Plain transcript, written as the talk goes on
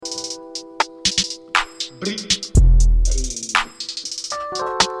Hey,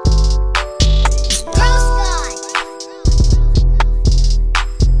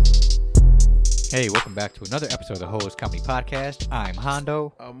 welcome back to another episode of the Hoes Comedy Podcast. I'm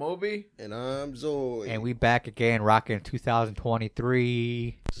Hondo. I'm Moby. And I'm Zoe. And we back again rocking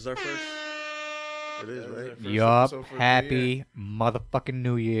 2023. This is our first. It is, right? Yup. Happy motherfucking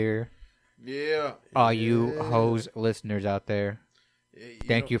New Year. Yeah. All you Hoes listeners out there.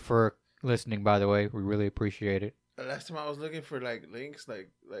 Thank you for listening, by the way. We really appreciate it. Last time I was looking for like links, like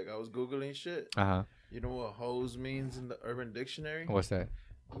I was Googling shit. Uh-huh. You know what hoes means in the Urban Dictionary? What's that?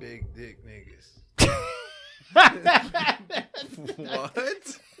 Big dick niggas.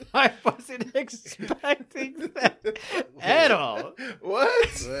 What? I wasn't expecting that at all.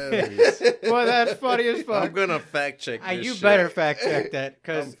 What? Well, that's funny as fuck. I'm gonna fact check this You shit. better fact check that,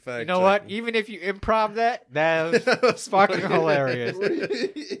 because you know what? Even if you improv that was fucking hilarious.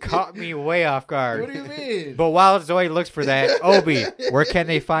 Caught me way off guard. What do you mean? But while Zoe looks for that, Obi, where can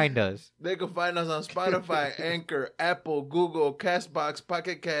they find us? They can find us on Spotify, Anchor, Apple, Google, Castbox,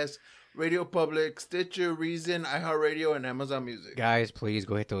 Pocket Cast, Radio Public, Stitcher, Reason, iHeartRadio, and Amazon Music. Guys, please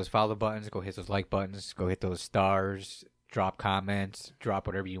go hit those follow buttons, go hit those like buttons, go hit those stars, drop comments, drop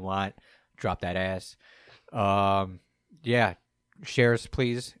whatever you want, drop that ass. Yeah, share us,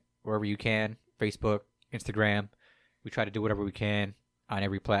 please, wherever you can. Facebook, Instagram. We try to do whatever we can on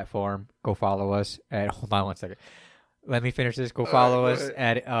every platform. Go follow us at, hold on one second. Let me finish this. Go follow us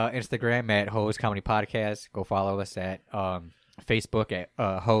at Instagram at Hoes Comedy Podcast. Go follow us at Facebook at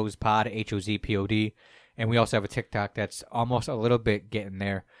Hose Pod, HOZPOD. And we also have a TikTok that's almost a little bit getting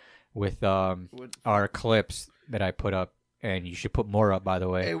there with our clips that I put up. And you should put more up, by the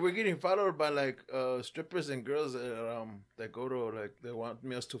way. Hey, we're getting followed by like strippers and girls that go to like they want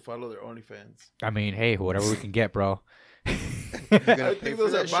us to follow their OnlyFans. I mean, hey, whatever we can get, bro. I think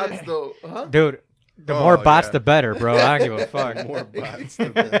those are bots though, huh? Dude, the more bots, the better, bro. I don't give a fuck. The more bots, the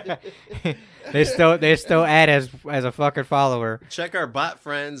better. they still add as a fucking follower. Check our bot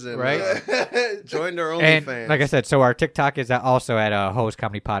friends and Right? join their And OnlyFans. like I said, so our TikTok is also at Hoes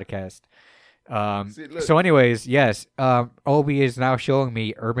Comedy Podcast. See, look. So anyways, yes, Obi is now showing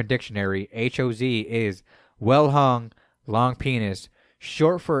me Urban Dictionary. HOZ is well hung, long penis,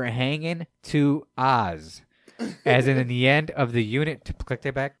 short for hanging to Oz, as in the end of the unit. Click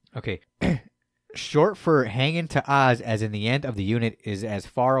that back. Okay. Short for hanging to Oz, as in the end of the unit is as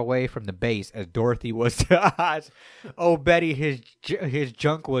far away from the base as Dorothy was to Oz. Oh, Betty, his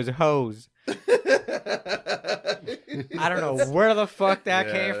junk was hose. I don't know where the fuck that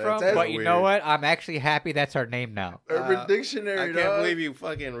came from, that's but you know weird. what? I'm actually happy that's our name now. Urban Dictionary. I can't dog. believe you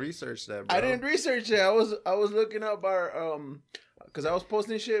fucking researched that, bro. I didn't research it. I was looking up our because I was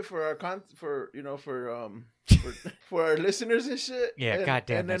posting shit for our for our listeners and shit. Yeah, and,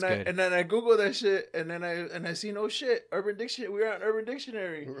 goddamn, and then that's I, good. And then I googled that shit, and then I seen shit, Urban Dictionary. We're on Urban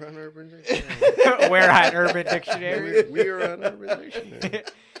Dictionary. We're on Urban Dictionary. We're on Urban Dictionary. we are on Urban Dictionary.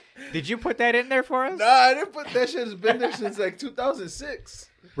 Did you put that in there for us? Nah, I didn't put that shit. Has been there since like 2006.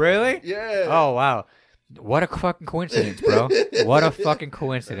 Really? Yeah. Oh, wow. What a fucking coincidence, bro. What a fucking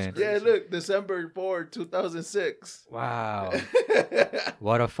coincidence. Yeah, look, December 4, 2006. Wow.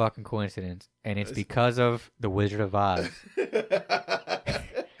 What a fucking coincidence. And it's because of the Wizard of Oz.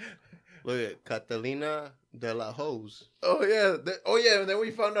 Look at Catalina de la Hose. Oh yeah, and then we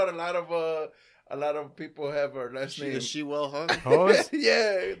found out a lot of people have our last name. Is she well hung? Hose?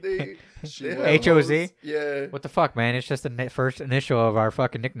 Yeah, they have H-O-Z? hoes. Yeah. What the fuck, man? It's just the first initial of our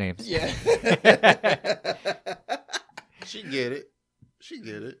fucking nicknames. Yeah. She get it. She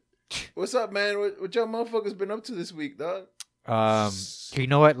get it. What's up, man? What y'all motherfuckers been up to this week, dog? You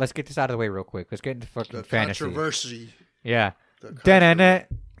know what? Let's get this out of the way real quick. Let's get into fucking The fantasy. controversy. Yeah. The Da-na-na,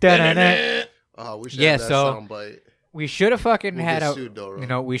 da-na-na. Oh, we should Yeah, have that so- soundbite. We should have fucking We'll had get a, sued, though, you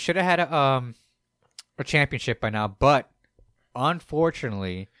know, we should have had a championship by now, but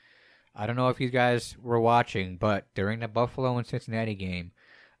unfortunately, I don't know if you guys were watching, but during the Buffalo and Cincinnati game,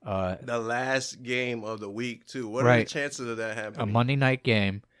 The last game of the week, too. What are Right. the chances of that happening? a Monday night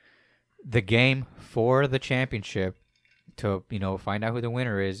game, the game for the championship to, you know, find out who the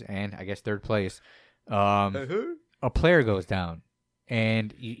winner is, and I guess third place, a player goes down,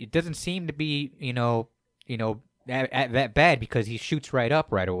 and it doesn't seem to be, you know, that bad because he shoots right up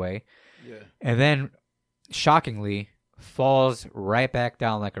right away, Yeah. and then shockingly falls right back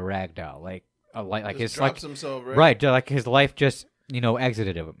down like a rag doll, like Just his drops himself, right? right, like his life just, you know,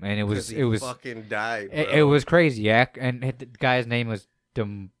 exited him, and it was fucking died. Bro. it was crazy, yeah. And the guy's name was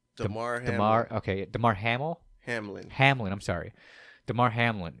Damar Hamlin. I'm sorry, Damar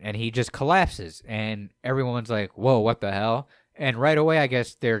Hamlin, and he just collapses, and everyone's like, "Whoa, what the hell?" And right away, I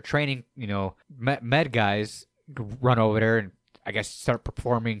guess their training, med guys run over there and I guess start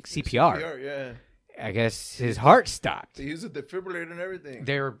performing CPR. Yeah. I guess his heart stopped. They use a defibrillator and everything.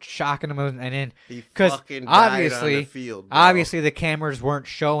 They were shocking him, and then He because fucking died on obviously, the field, bro. obviously the cameras weren't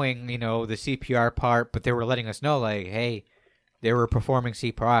showing, the CPR part, but they were letting us know, like, hey, they were performing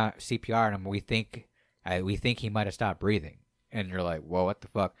CPR on him. We think he might have stopped breathing, and you're like, whoa, what the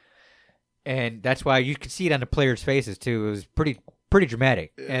fuck? And that's why you could see it on the players' faces too. It was pretty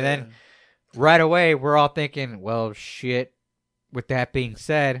dramatic. Yeah. And then right away, we're all thinking, well, shit. With that being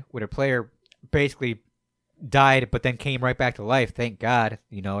said, with a player basically died, but then came right back to life. Thank God.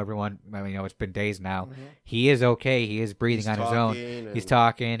 Everyone. It's been days now. Mhm. He is okay. He is breathing on his own. He's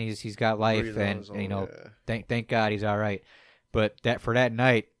talking. He's got life, breathing on and his own, yeah. thank God he's all right. But for that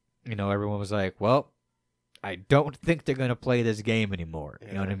night, everyone was like, well, I don't think they're gonna play this game anymore.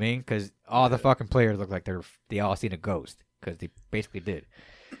 You know what I mean? Because all the fucking players look like they all seen a ghost because they basically did.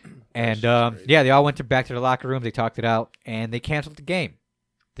 And they all went back to the locker room. They talked it out, and they canceled the game.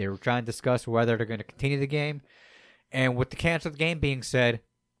 They were trying to discuss whether they're going to continue the game. And with the canceled game being said,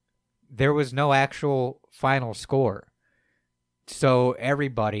 there was no actual final score. So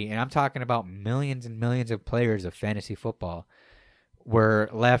everybody, and I'm talking about millions and millions of players of fantasy football, were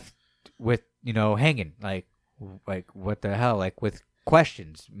left with, hanging. Like what the hell? Like with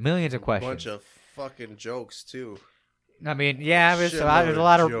questions, millions of questions. Bunch of fucking jokes too. I mean, yeah, there's a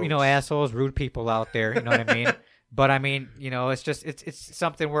lot of assholes, rude people out there. You know what I mean? But I mean, it's just it's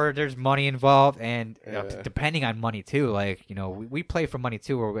something where there's money involved, and depending on money too. Like we play for money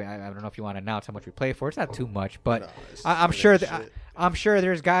too. Or I don't know if you want to announce how much we play for. It's not too much, but I'm sure I'm sure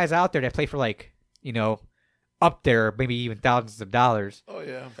there's guys out there that play for like up there, maybe even thousands of dollars. Oh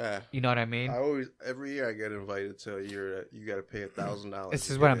yeah. You know what I mean? Every year I get invited to a year that you got to pay $1,000. This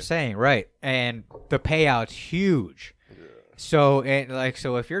is what I'm saying, right? And the payout's huge. So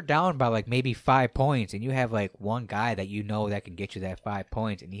if you're down by like maybe 5 points and you have like one guy that that can get you that 5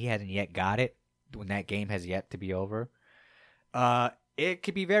 points and he hasn't yet got it when that game has yet to be over, it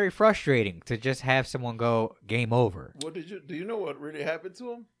could be very frustrating to just have someone go game over. Do you know what really happened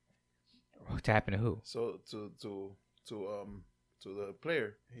to him? What happened to who? So to the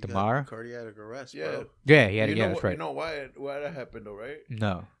player. DeMar? Cardiac arrest, Yeah. bro. Yeah, he had it. Yeah, What, that's right. You know why that happened though, right?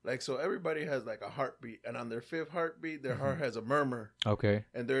 No. Like, so everybody has like a heartbeat, and on their fifth heartbeat, their heart has a murmur. Okay.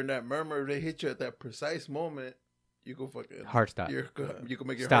 And during that murmur, they hit you at that precise moment. You go fucking heart stop. You can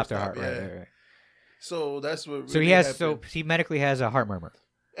make your Stop heart their stop. heart. Yeah. Right. So that's what. So really happened. he medically has a heart murmur.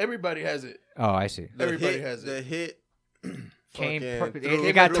 Everybody has it. Oh, I see. Everybody has it. The hit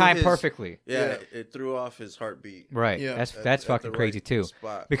It got timed perfectly. Yeah, it threw off his heartbeat. Right. Yeah. That's fucking the crazy right too.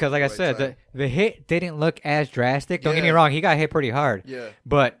 spot, Because like I right said, time. the hit didn't look as drastic. Don't get me Yeah. wrong, he got hit pretty hard. Yeah.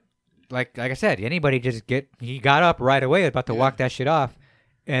 But like I said, anybody he got up right away, about to walk that shit off,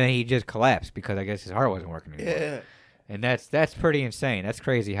 and then he just collapsed because I guess his heart wasn't working anymore. Yeah. And that's pretty insane. That's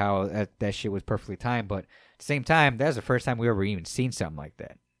crazy how that shit was perfectly timed. But at the same time, that's the first time we ever even seen something like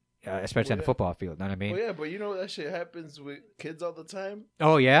that. Especially on the football field, know what I mean? Well, yeah, but that shit happens with kids all the time.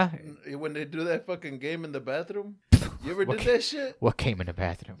 Oh, yeah? When they do that fucking game in the bathroom. You ever did that shit? What came in the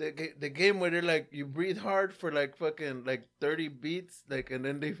bathroom? The game where they're like, you breathe hard for like fucking like 30 beats, like, and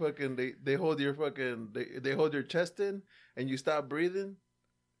then they hold your fucking, they hold your chest in and you stop breathing.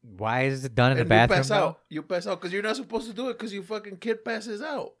 Why is it done in the And bathroom? You pass out because you're not supposed to do it because your fucking kid passes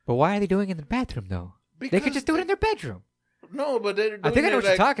out. But why are they doing it in the bathroom, though? They could just do it in their bedroom. No, but they're doing I think I know what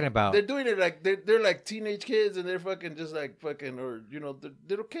like, you're talking about. They're doing it like they're like teenage kids and they're fucking just like fucking, or they're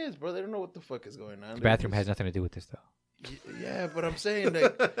little kids, bro. They don't know what the fuck is going on. The bathroom has nothing to do with this, though. Yeah, but I'm saying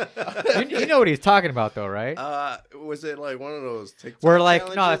like you know what he's talking about, though, right? Was it like one of those TikTok Where like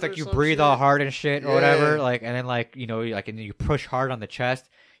no, challenges it's like or you some breathe shit? all hard and shit or Yeah. whatever, like, and then like and then you push hard on the chest,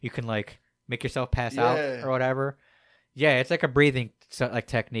 you can like make yourself pass out Yeah. or whatever. Yeah, it's like a breathing like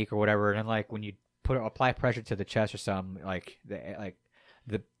technique or whatever, and then like when you apply pressure to the chest or something, like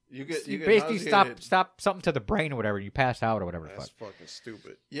you get basically nauseated. stop something to the brain or whatever, you pass out or whatever the That's fuck. fucking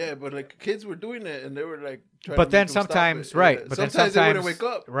stupid. Yeah, but like kids were doing it and they were like trying But to then make them stop sometimes, it. right? Yeah. But then sometimes sometimes they wouldn't wake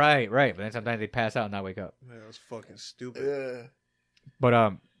up. Right. But then sometimes they pass out and not wake up. Man, that's fucking stupid. Yeah.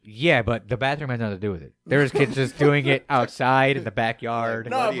 But yeah, but the bathroom has nothing to do with it. There's kids just doing it outside in the backyard,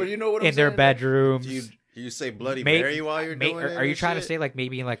 No, Bloody- but you know what I'm in their saying? bedrooms. Do you say Bloody May- Mary while you're doing it? Are you and trying to shit? say like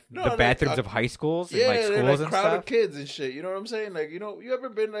maybe in like No, the like, bathrooms of high schools and Yeah, like they're schools like and crowd stuff? of kids and shit. You know what I'm saying? Like, you ever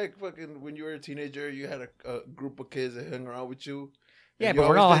been like fucking when you were a teenager, you had a group of kids that hung around with you, Yeah, And you but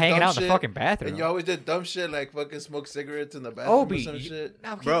we're always all did hanging dumb out in the shit, fucking bathroom. And you always did dumb shit like fucking smoke cigarettes in the bathroom Obi, or some shit.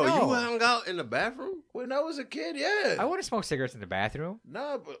 no, Bro, no. you hung out in the bathroom? When I was a kid, yeah. I wouldn't smoke cigarettes in the bathroom.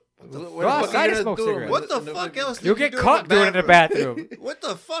 Nah, but what Go the fuck outside you and gonna smoke do? cigarettes. What the In fuck else did You'll you get do caught doing it in the bathroom. What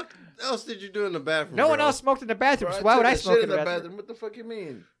the fuck else did you do in the bathroom? No one bro? else smoked in the bathroom, Bro, so why would took I a smoke shit in the bathroom? What the fuck you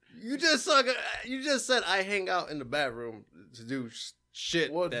mean? You just said I hang out in the bathroom to do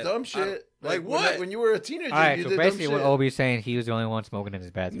shit. Well, that dumb I- shit. Like when what? When you were a teenager, All right, you so did basically dumb what shit. Obi's saying, he was the only one smoking in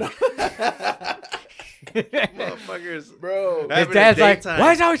his bathroom. Motherfuckers. Bro, His Having a dad's like, daytime. why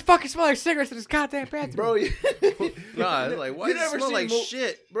does he always fucking smell like cigarettes in his goddamn bathroom? bro, Nah, it's like, why You does it never smell seen like mo-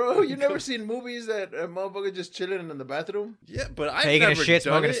 shit? bro, you never seen movies that a motherfucker just chilling in the bathroom? Yeah, but I've Taking a never shit,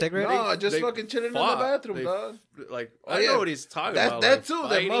 done smoking a it. cigarette? No, just they fucking chilling fought. in the bathroom, They- dog. Like, Oh, I yeah. know what he's talking That about. that like, too. That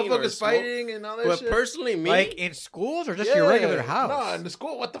fighting or motherfuckers smoke. fighting and all that But shit. personally, me, Like in schools or just your regular house? Nah, in the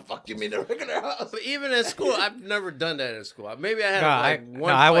school. What the fuck you mean a regular house? but even in school, I've never done that in school. Maybe I had No, like no,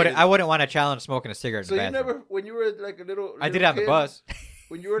 one. I fight wouldn't. in- I wouldn't want to challenge smoking a cigarette So in the you bathroom. never, when you were like a little, I did little on the kid, bus.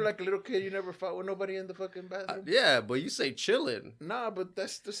 When you were like a little kid, you never fought with nobody in the fucking bathroom. Yeah, but you say chilling. Nah, but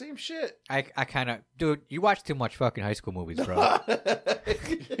that's the same shit. I kind of, dude. You watch too much fucking high school movies, bro.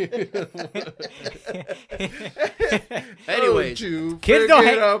 Anyways, Don't you kids don't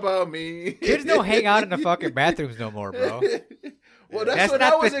forget hang- about me. Kids don't hang out in the fucking bathrooms no more, bro. Well, that's when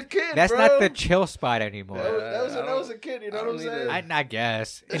I was a kid. That's bro. not the chill spot anymore. That was I when I don't- was a kid. You know I what I'm don't need saying? to- I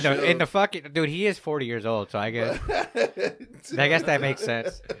guess in the fucking dude, he is 40 years old, so I guess that makes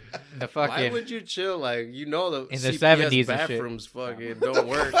sense. In the why fucking would you chill? Like you know the In the CPS 70s and shit. bathrooms fucking don't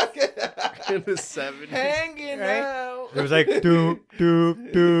work in the 70s. Hanging Right? out. it was like doop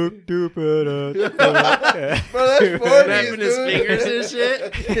doop doop doop Bro, that's 40s, Snapping his dude. fingers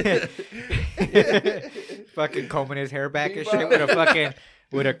and shit. fucking combing his hair back and shit with a fucking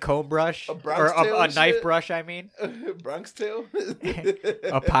with a comb brush A or Bronx tail a and knife shit? brush. I mean, Bronx tail.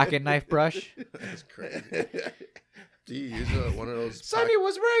 a pocket knife brush. That's crazy. Do you use one of those? Sonny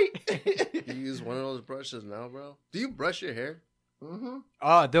was right. Do you use one of those brushes now, bro? Do you brush your hair? Mm-hmm.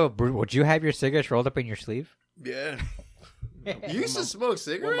 Oh, dude, would you have your cigarettes rolled up in your sleeve? Yeah. You used to smoke With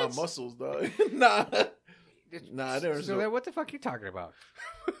cigarettes? my muscles, dog. Nah. Nah, I never So then what the fuck are you talking about?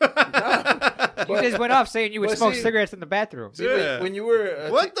 Nah. You just went off saying you would But smoke see- cigarettes in the bathroom. See, Yeah. when you were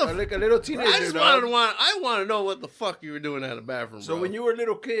What the f- like a little teenager, I just dog. I want to know what the fuck you were doing at the bathroom. So bro. when you were a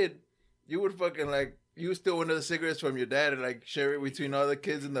little kid, you would fucking like you steal one of the cigarettes from your dad and like share it between all the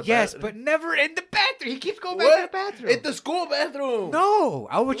kids in the Yes, bathroom. but never in the bathroom. He keeps going back What? to the bathroom. At the school bathroom. No,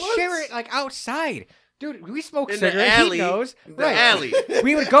 I would What? share it like outside. Dude, we smoke In the cigarettes. alley. He knows. The alley.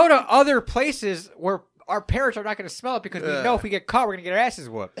 We would go to other places where our parents are not going to smell it because we Yeah. know if we get caught, we're going to get our asses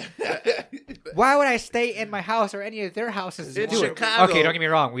whooped. Why would I stay in my house or any of their houses In and do it? Chicago- Okay, don't get me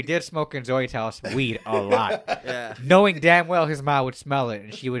wrong. We did smoke in Zoe's house weed a lot. yeah. Knowing damn well his mom would smell it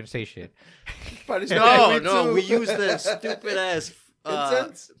and she wouldn't say shit. Probably No, smelled no, weed, we too. used the stupid ass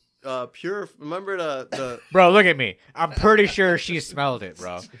incense. pure. Remember the Bro, look at me. I'm pretty sure she smelled it,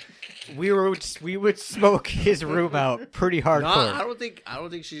 bro. We would smoke his room out pretty No, hardcore. I don't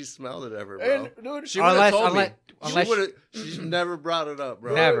think she smelled it ever, bro. And dude, She would have Unless- told unless- me. unless- She's never brought it up,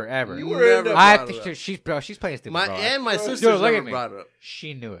 bro. Never, ever. You You were in never the- I brought it think up. she's playing stupid, My bro. and my Dude, sisters look at never me. brought it up.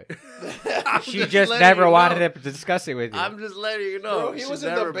 She knew it. I'm She just letting never you wanted know. to discuss it with you. I'm just letting you know. Bro, he She's was in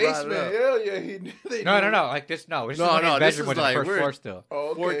never the brought it basement. up. Hell yeah, he. They No, knew. like this. No, this No, is when no, his this bedroom was was on like- the 1st we're- floor still. Oh,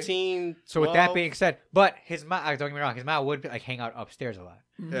 okay. 14. So with that 12. being said, but his mom, don't get me wrong, his mom would like hang out upstairs a lot.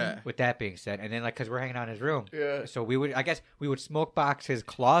 Yeah. With that being said, and then like because we're hanging out in his room, Yeah. so I guess we would smoke box his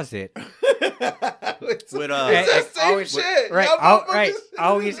closet. It's With, the same always- shit. Right, Y'all right.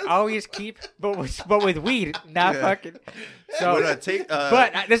 motherfuckers- Always keep, but with weed, not Yeah. fucking. So, With a take,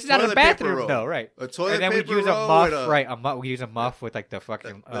 but this is not a toilet paper bathroom roll. though, right? A toilet And then we'd paper use a roll muff, with a- right? We use a muff with like the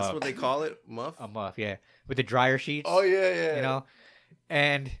fucking. That's what they call it, muff. A muff, yeah, with the dryer sheets. Oh yeah, yeah. You know,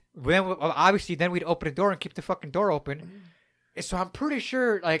 and then obviously then we'd open the door and keep the fucking door open. And so I'm pretty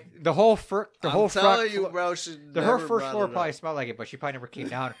sure like the whole I'm front telling you, flo- bro. She her never first brought floor it probably up. smelled like it, but she probably never came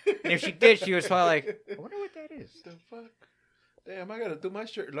down. And if she did, she was probably like, I wonder what that is. The fuck? Damn, I gotta do my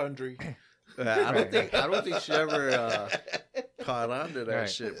shirt laundry. Yeah, I don't think she ever caught on to that Right.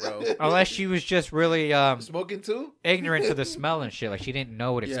 shit, bro. Unless she was just really Smoking too? ignorant to the smell and shit, like she didn't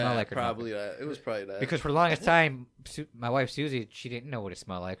know what it smelled like or not. probably that. It was probably that. Because for the longest time, my wife Susie, she didn't know what it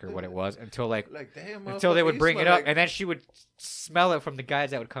smelled like or what it was until Like damn. until they motherfucker, would you bring it smell up, like- and then she would smell it from the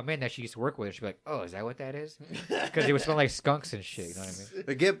guys that would come in that she used to work with. She'd be like, "Oh, is that what that is?" Because it would smell like skunks and shit. You know what I mean?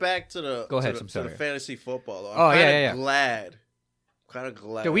 But get back to the Go ahead, to I'm the, sorry. to the fantasy football. Though. Oh, I'm yeah, kinda yeah. glad. Kind of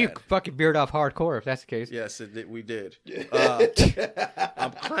glad. Dude, we fucking beard off hardcore if that's the case. Yes, we did. Yeah.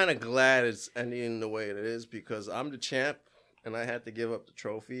 I'm kind of glad it's ending the way it is because I'm the champ. and I had to give up the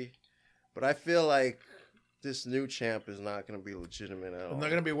trophy. But I feel like this new champ is not going to be legitimate at all. I'm not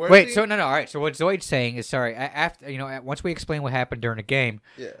gonna be worthy. Wait, so no, all right. So what Zoid's saying is, sorry, after once we explain what happened during the game,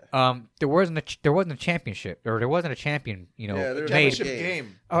 there wasn't a championship, or there wasn't a champion, there was made, championship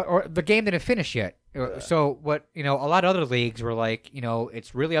game. or the game didn't finish yet. So what a lot of other leagues were like,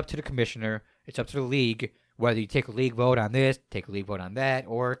 it's really up to the commissioner, it's up to the league whether you take a league vote on this, take a league vote on that,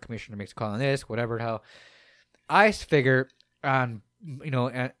 or commissioner makes a call on this, whatever the hell. I figure on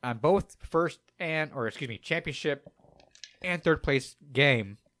on both championship and third place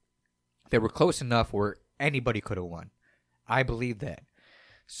game, they were close enough where anybody could have won. I believe that.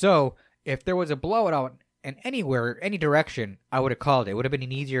 So if there was a blowout in anywhere, any direction, I would have called it. It would have been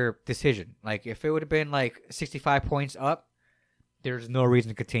an easier decision. Like if it would have been like 65 points up, there's no reason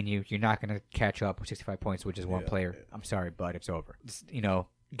to continue. You're not going to catch up with 65 points, which is one player. Yeah. I'm sorry, but it's over. It's,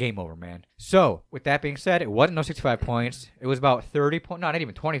 game over, man. So, with that being said, it wasn't no 65 points. It was about 30 points, not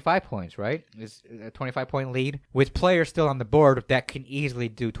even 25 points, right? It's a 25-point lead with players still on the board that can easily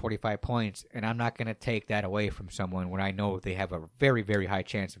do 25 points, and I'm not going to take that away from someone when I know they have a very, very high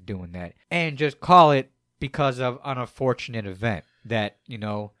chance of doing that. And just call it because of an unfortunate event that,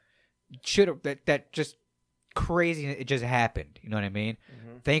 that just crazy, it just happened. You know what I mean?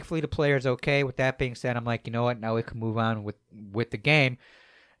 Mm-hmm. Thankfully, the player's okay. With that being said, I'm like, you know what? Now we can move on with the game.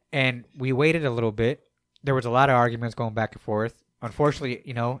 And we waited a little bit. There was a lot of arguments going back and forth. Unfortunately,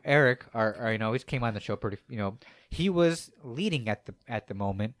 Eric, he came on the show pretty. He was leading at the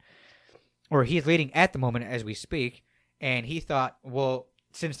moment, or he's leading at the moment as we speak. And he thought, well,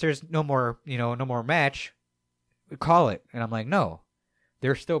 since there's no more match, call it. And I'm like, no,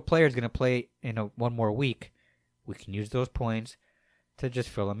 there's still players going to play one more week. We can use those points to just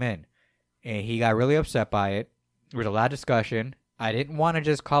fill them in. And he got really upset by it. There was a lot of discussion. I didn't want to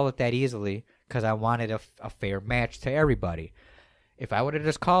just call it that easily because I wanted a fair match to everybody. If I would have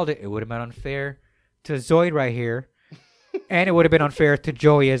just called it, it would have been unfair to Zoid right here. And it would have been unfair to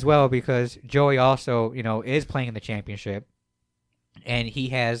Joey as well because Joey also, is playing in the championship. And he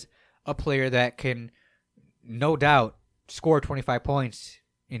has a player that can, no doubt, score 25 points,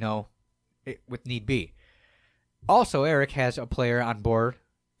 with need be. Also, Eric has a player on board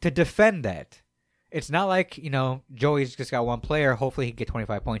to defend that. It's not like, Joey's just got one player. Hopefully he can get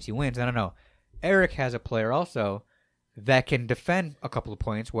 25 points. He wins. I don't know. Eric has a player also that can defend a couple of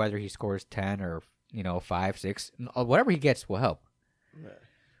points, whether he scores 10 or, 5, 6. Whatever he gets will help.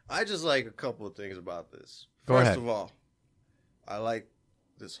 I just like a couple of things about this. Go ahead. First of all, I like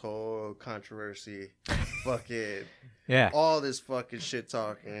this whole controversy. Fucking. Yeah. All this fucking shit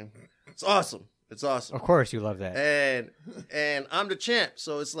talking. It's awesome. It's awesome. Of course you love that. And I'm the champ.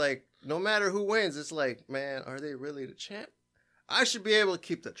 So it's like, no matter who wins, it's like, man, are they really the champ? I should be able to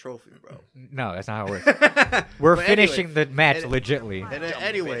keep the trophy, bro. No, that's not how it works. We're finishing the match legitly. And then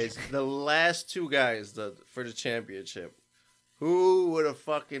anyways, the last two guys for the championship, who would have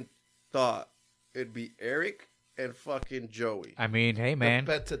fucking thought it'd be Eric and fucking Joey? I mean, hey, man.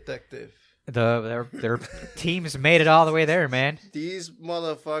 The pet detective. Their teams made it all the way there, man. These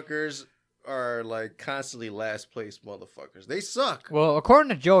motherfuckers are like constantly last place motherfuckers. They suck. Well, according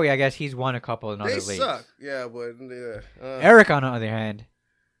to Joey, I guess he's won a couple in other leagues. They suck. Yeah, but Eric, on the other hand,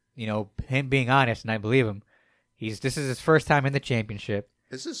 him being honest, and I believe him, this is his first time in the championship.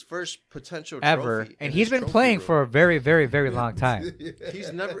 It's his first potential ever, trophy and he's been playing for a very, very, very long time.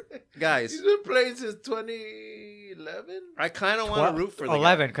 He's never, guys. He's been playing since 2011. I kind of want to root for the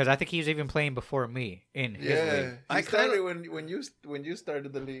 11 because I think he was even playing before me in his league. I started when you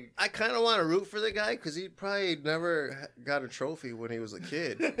started the league. I kind of want to root for the guy because he probably never got a trophy when he was a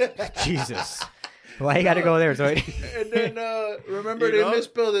kid. Jesus. Why you got to go there, Zoid? And then remember they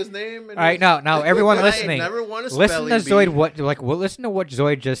misspelled his name. All right, now everyone listening, never won a listen to spelling Zoid. Listen to what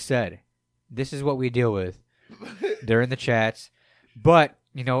Zoid just said. This is what we deal with. They're in the chats, but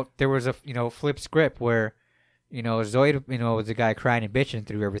there was a flip script where Zoid was the guy crying and bitching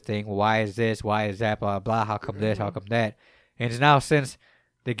through everything. Why is this? Why is that? Blah blah. How come this? How come that? And it's now since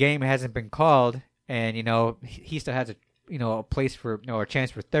the game hasn't been called, and he still has a place for a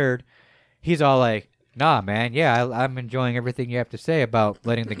chance for third. He's all like, nah, man, yeah, I'm enjoying everything you have to say about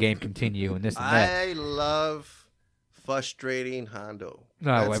letting the game continue and this and that. I love frustrating Hondo.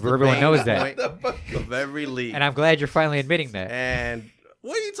 No, everyone knows that. Of every league. And I'm glad you're finally admitting that. And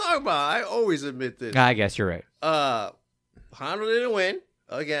what are you talking about? I always admit this. I guess you're right. Hondo didn't win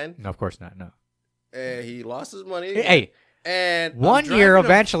again. No, of course not, no. And he lost his money. Hey. And one year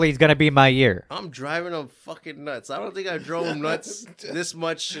eventually is going to be my year. I'm driving him fucking nuts. I don't think I drove him nuts this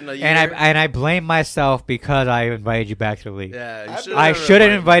much in a year. And I blame myself because I invited you back to the league. Yeah, I should have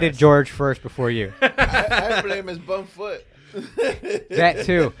invited George first before you. I blame his bum foot. That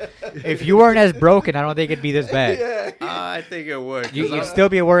too. If you weren't as broken, I don't think it'd be this bad. Yeah. I think it would. You'd still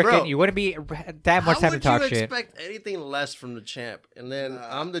be working. Bro, You wouldn't be that much time to talk How would you shit. expect anything less from the champ? And then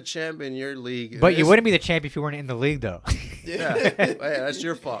I'm the champ in your league. But you wouldn't be the champ if you weren't in the league, though. Yeah, hey, that's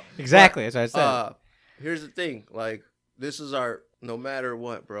your fault. Exactly. That's what I said. Here's the thing. Like, this is our, no matter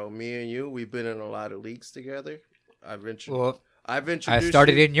what, bro. Me and you, we've been in a lot of leagues together. I've introduced I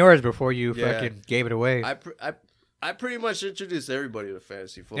started you. in yours before you Yeah. fucking gave it away. I pretty much introduced everybody to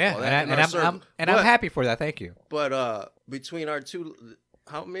fantasy football. Yeah, That- I'm happy for that. Thank you. But between our two,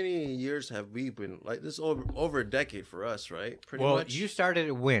 how many years have we been like this? Over a decade for us, right? Pretty Well, much. you started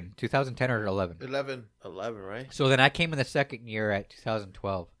at when? 2010 or 11? 11. 11, right? So then I came in the second year at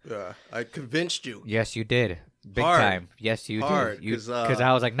 2012. Yeah, I convinced you. Yes, you did. Big Hard. time. Yes, you Hard, did. 'cause, Because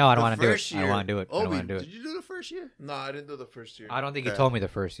I was like, no, I don't The want to do it. first I don't year- want to do it. I don't Obi, want to do it. Did you do the first year? No, I didn't do the first year. I don't think you Okay. told me the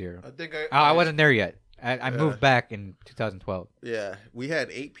first year. I think I wasn't there yet. I moved back in 2012. Yeah, we had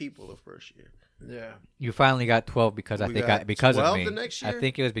 8 people the first year. Yeah. You finally got 12 because We got because of 12 me. the next I year?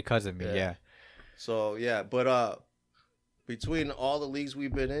 think it was because of me. Yeah. Yeah. So yeah, but between all the leagues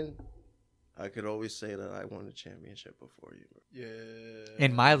we've been in, I could always say that I won the championship before you. Yeah.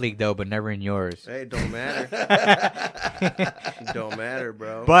 In my league though, but never in yours. Hey, don't matter. Don't matter,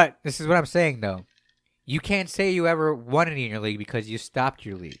 bro. But this is what I'm saying though. You can't say you ever won any in your league because you stopped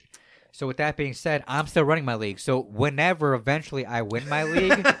your league. So with that being said, I'm still running my league. So whenever eventually I win my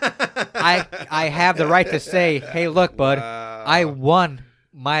league, I have the right to say, "Hey, look, bud, Wow. I won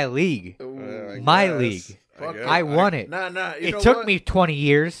my league. I My guess. league. Fuck guess. I won it. Nah. You It know took what? me 20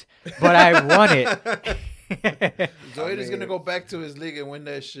 years, but I won it." Zoid is I gonna mean- go back to his league and win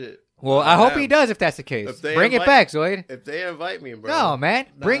that shit. Well, I hope he Yeah. does if that's the case. If they Bring it invite- back, Zoid. If they invite me, bro. No, man.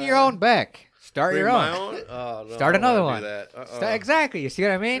 Bring your Nah. own back. Start Bring your my own. own? Oh, no, Start I don't another wanna one. do that. Uh-uh. Exactly. You see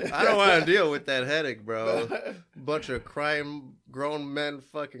what I mean? I don't want to deal with that headache, bro. Bunch of crying, grown men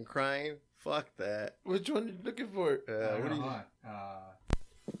fucking crying. Fuck that. Which one you looking for? What do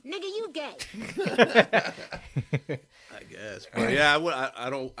you? Nigga, you gay. I guess. But yeah,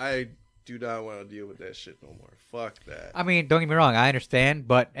 I do not want to deal with that shit no more. Fuck that. I mean, don't get me wrong. I understand,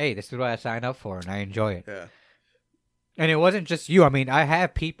 but hey, this is what I signed up for, and I enjoy it. Yeah. And it wasn't just you. I mean, I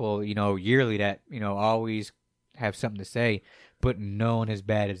have people, yearly that, always have something to say, but no one as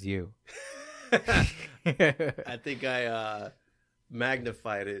bad as you. I think I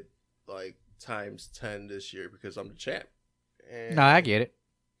magnified it like times 10 this year because I'm the champ. And No, I get it.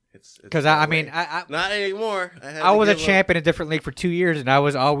 It's Because, that I way. mean, I Not anymore. I was a champ in a different league for 2 years, and I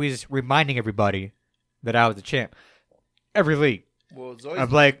was always reminding everybody that I was a champ. Every league. Well, I'm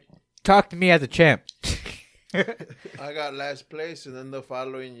Zoid's, like, talk to me as a champ. I got last place, and then the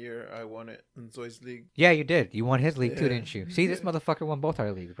following year I won it in Zoid's league. Yeah, you did. You won his league too, Yeah. didn't you? See, this motherfucker won both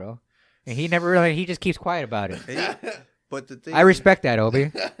our leagues, bro. And he never really, he just keeps quiet about it. But the thing I respect that,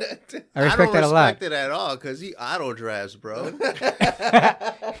 Obi. I respect that a lot. respect it at all because he auto drafts, bro.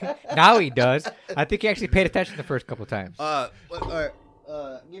 Now he does. I think he actually paid attention the first couple times. All right.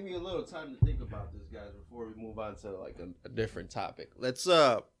 Give me a little time to think about this, guys, before we move on to like a different topic. Let's.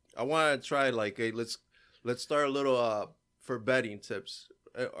 I want to try like let's start a little for betting tips.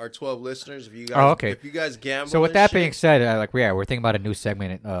 Our 12 listeners, if you guys, okay. if you guys gamble. So with and that shit, being said, we're thinking about a new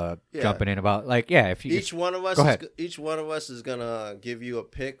segment, jumping in about if you each one of us, go ahead. each one of us is gonna give you a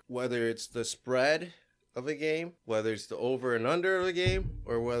pick, whether it's the spread of a game, whether it's the over and under of a game,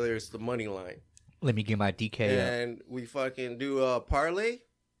 or whether it's the money line. let me get my DK up. And we fucking do a parlay,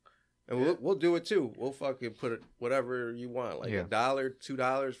 and we'll do it too. We'll fucking put it whatever you want, like Yeah. $1, $2,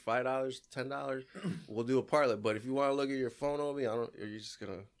 $5, $10. We'll do a parlay. But if you want to look at your phone, Obi, are you just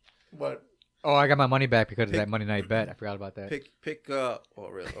gonna But Oh, I got my money back because of that Monday night bet. I forgot about that. pick? Oh,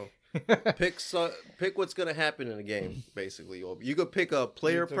 really? Oh. Pick what's gonna happen in the game. Basically, Obi. You could pick a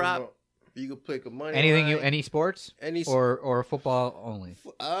player prop. You could pick a money. Anything line, any sports any or football only?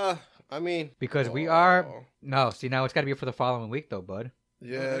 I mean, Because we are no. See, now it's got to be for the following week though, bud.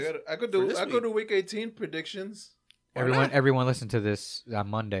 yeah, I could for do this week 18 predictions. Everyone listen to this on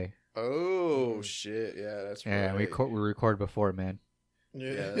Monday. Oh shit! Yeah, that's right. Yeah, we record before, man.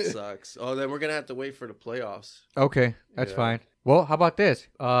 Yeah, that sucks. Oh, then we're gonna have to wait for the playoffs. Okay, that's Yeah. fine. Well, how about this?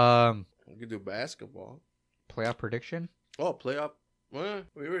 We could do basketball. Playoff prediction. Oh, playoff. Well,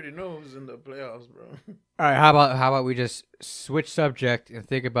 We already know who's in the playoffs, bro. All right, how about we just switch subject and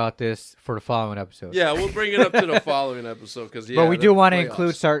think about this for the following episode? yeah, we'll bring it up to the following episode because but we do want to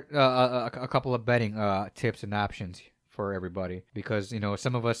include a couple of betting tips and options for everybody because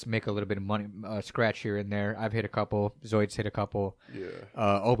some of us make a little bit of money scratch here and there. I've hit a couple. Zoid's hit a couple. Yeah,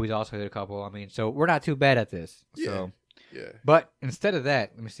 Obi's also hit a couple. I mean, so we're not too bad at this. So, yeah. but instead of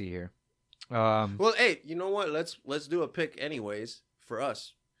that, let me see here. Well, hey, you know what? Let's do a pick anyways for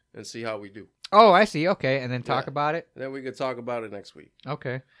us and see how we do. Oh, I see. Okay, and then talk Yeah. about it. And then we could talk about it next week.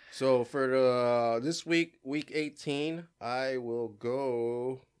 Okay. So for this week, week 18, I will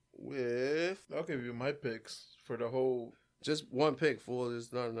go with I'll give you my picks for the whole. just one pick. Fool,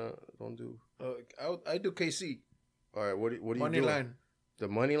 just don't do. I do KC All right, what do you money do? line. The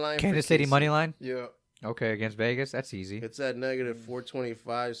money line. for Kansas City KC. money line. Yeah. Okay, against Vegas. That's easy. It's at negative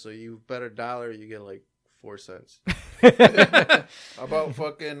 425. So you bet $1, you get like 4 cents. How about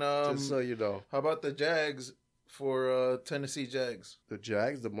fucking Just so you know, how about the Jags for Tennessee Jags? the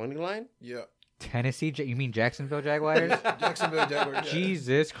Jags, the money line. Yeah. Tennessee. You mean Jacksonville Jaguars? Jacksonville Jaguars. Yeah.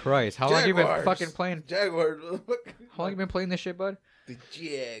 Jesus Christ! How long you been Jaguars. fucking playing? Jaguars. How long you been playing this shit, bud? The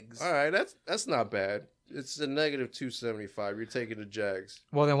Jags. All right, that's not bad. It's a negative 275. You're taking the Jags.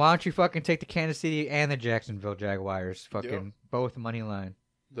 Well, then why don't you fucking take the Kansas City and the Jacksonville Jaguars? Fucking Yep. both money line.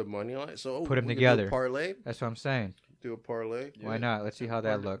 The money line. So Put 'em we could together. Do a parlay. That's what I'm saying. Do a parlay. Why not? Let's see how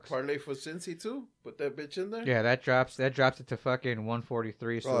that looks. Parlay for Cincy too. Put that bitch in there. Yeah, that drops it to fucking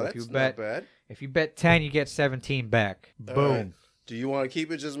 143. So Oh, if that's you not bet bad. if you bet 10, you get 17 back. All Boom. right. Do you want to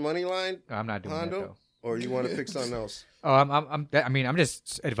keep it just money line, I'm not doing Hondo? that though. or you want to pick something else? Oh, I'm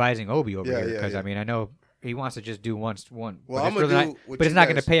just advising Obi over Yeah, here yeah, because yeah. I mean I know he wants to just do one. Well, but I'm it's gonna really do not, what but it's you not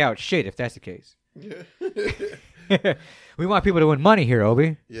going guys- to pay out shit if that's the case. Yeah. We want people to win money here,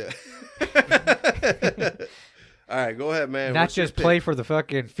 Obi. Yeah. All right, go ahead, man. Not What's your just pick? play for the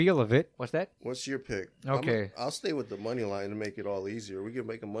fucking feel of it. What's that? What's your pick? Okay. I'll stay with the money line to make it all easier. We can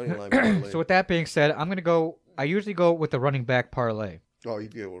make a money line parlay. So with that being said, I'm gonna go. I usually go with the running back parlay. Oh, you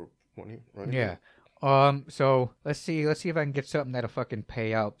get money, right? Yeah. So let's see if I can get something that'll fucking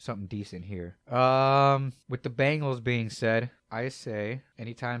pay out something decent here. With the Bengals being said, I say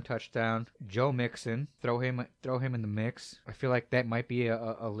anytime touchdown, Joe Mixon, throw him in the mix. I feel like that might be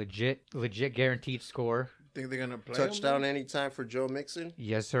a legit guaranteed score. Think they're gonna play Touchdown him, anytime for Joe Mixon.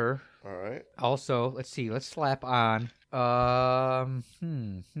 Yes, sir. All right. Also, let's see. Let's slap on. Here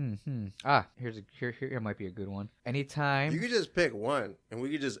might be a good one. Anytime. You could just pick one, and we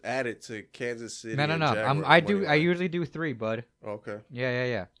could just add it to Kansas City. No. and Jaguars I money I line. usually do 3, bud. Okay.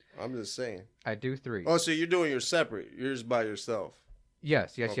 Yeah. I'm just saying. I do 3. Oh, so you're doing yours separate. Yours by yourself.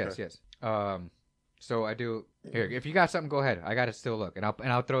 Yes. Okay. So I do here. If you got something, go ahead. I got to still look, and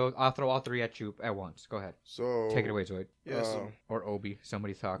I'll throw all 3 at you at once. Go ahead. So Take it away, Zoid. Yeah. So, Or Obi.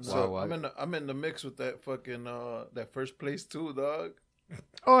 Somebody talk. so while- I'm in the mix with that fucking that first place too, dog.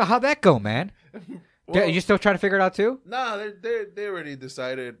 Oh, how'd that go, man? Well, You still trying to figure it out too? nah, they already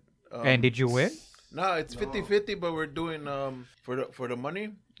decided. And did you win? No, it's 50-50, but we're doing for the money.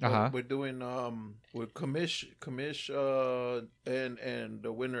 Uh-huh. We're doing with commish and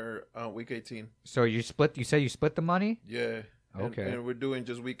the winner we 18. So you split. You say you split the money? Yeah. Okay. And we're doing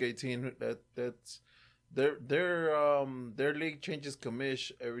just week 18. That's their league changes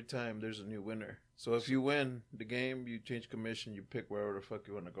commish every time there's a new winner. So if you win the game, you change commission, you pick wherever the fuck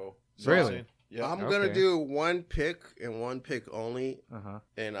you want to go. You know what I'm Really? saying? Yeah. I'm gonna Okay. do one pick and one pick only, Uh-huh.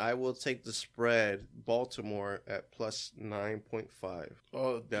 and I will take the spread Baltimore at plus 9.5.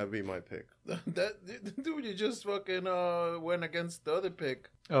 Oh, That'd be my pick. that dude, you just fucking went against the other pick,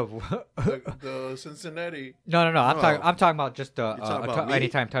 Oh, the Cincinnati. no. I'm No. I'm talking about just You're talking about me?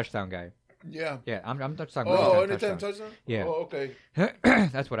 anytime touchdown guy. Yeah. Yeah, I'm just talking about Oh, anytime anytime touchdown. Yeah. Oh, okay. touchdown.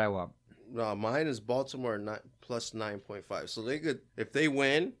 That's what I want. No, mine is Baltimore plus 9.5. So they could, if they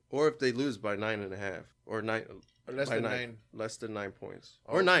win or if they lose by 9.5 or 9 Less by than 9. less than 9 points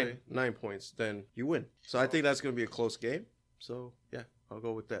or Okay. 9 points, then you win. So I think that's gonna be a close game. So yeah, I'll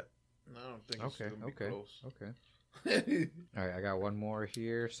go with that. No, I don't think it's Okay. gonna be Okay. close. Okay. All right, I got one more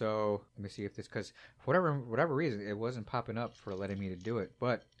here. So let me see if this, because for whatever reason, it wasn't popping up for letting me to do it,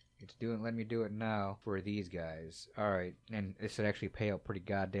 but it's letting me do it now for these guys. All right, and this would actually pay out pretty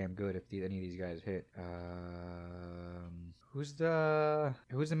goddamn good if any of these guys hit. Who's the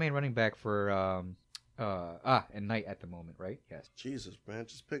main running back for and Knight at the moment, right? Yes. Jesus, man,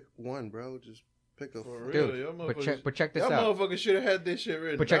 just pick one, bro. Just pick a. For real, Dude, y'all but check this y'all out. motherfuckers should have had this shit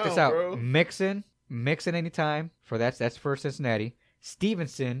written But check down, this out. bro. Mixon anytime for that's for Cincinnati.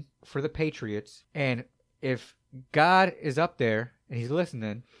 Stevenson for the Patriots. And if God is up there and he's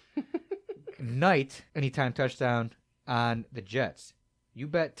listening, Knight anytime touchdown on the Jets. You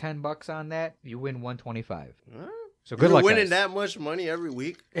bet $10 on that, you win 125. Huh? So good You're luck, winning guys. that much money every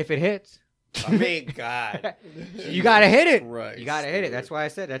week. If it hits, I mean, God. you gotta hit it. Right. You gotta hit it. That's why I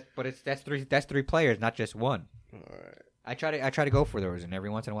said that. But that's three players, not just one. All right. I try to go for those, and every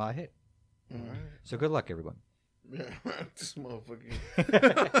once in a while I hit. All right. So good luck, everyone. Yeah, this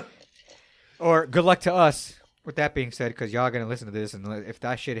motherfucker. Or good luck to us with that being said, because y'all gonna listen to this, and if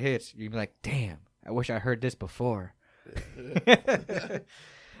that shit hits, you'd be like, damn, I wish I heard this before.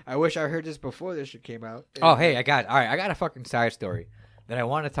 I wish I heard this before this shit came out. Oh, hey, I got a fucking side story that I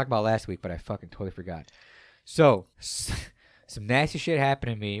wanted to talk about last week, but I fucking totally forgot. So, some nasty shit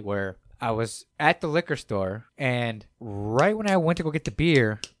happened to me where I was at the liquor store, and right when I went to go get the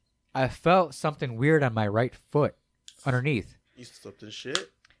beer, I felt something weird on my right foot underneath. You slipped in shit?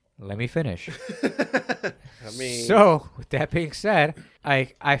 Let me finish. I mean... So, with that being said,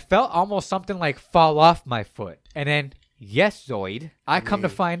 I felt almost something like fall off my foot. And then, yes, Zoid, I come to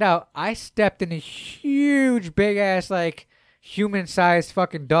find out I stepped in a huge, big-ass, like, human-sized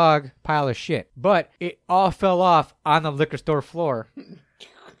fucking dog pile of shit. But it all fell off on the liquor store floor.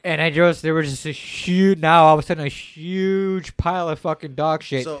 And there was just a huge, now all of a sudden, a huge pile of fucking dog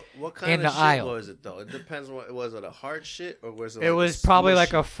shit. So what kind in of the shit aisle. was it though? It depends on what was it, a hard shit or was it? It like was a probably smushy-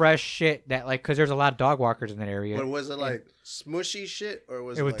 like a fresh shit that, like, because there's a lot of dog walkers in that area. But was it like smushy shit or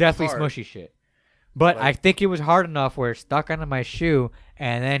was it? It was like definitely hard? smushy shit. But Like- I think it was hard enough where it stuck onto my shoe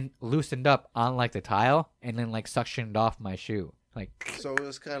and then loosened up on like the tile and then like suctioned off my shoe. Like So it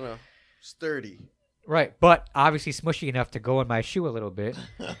was kind of sturdy. right, but obviously smushy enough to go in my shoe a little bit.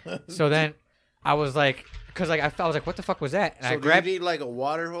 So then I was like, because like I was like, what the fuck was that? And So I do grabbed. you need like a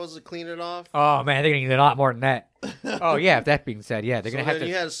water hose to clean it off? Oh man, they're gonna need a lot more than that. Oh yeah, if that being said, yeah, they're So gonna have then to.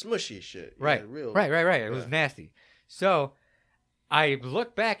 you had smushy shit. You Right, had real. right. It was Yeah. nasty. So I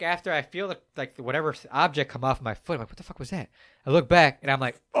look back after I feel like whatever object come off my foot. I'm like, what the fuck was that? I look back and I'm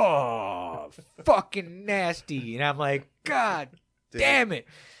like, oh, fucking nasty. And I'm like, God damn it.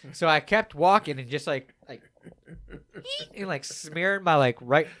 So I kept walking and just like and like smearing my like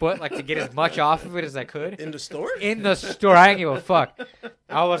right foot like to get as much off of it as I could. In the store? In the store, I didn't give a fuck.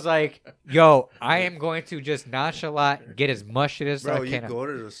 I was like, yo, I am going to just nonchalant get as much shit as Bro, I you can. go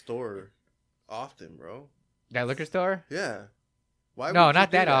to the store often, bro. That liquor store? Yeah. Why No, would you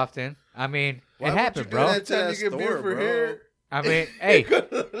not do that often. I mean, Why it would happened, you do bro. that? That time you to get that beer store, for bro. here. I mean, hey,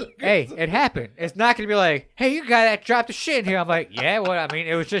 hey, it happened. It's not gonna be like, hey, you got that dropped the shit in here. I'm like, yeah, what? I mean,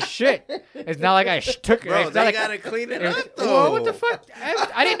 it was just shit. It's not like I took it. Bro, It's they not like, gotta clean it it was- up, though. Whoa, what the fuck?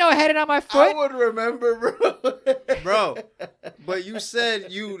 I didn't know I had it on my I foot. would remember, bro. Bro, but you said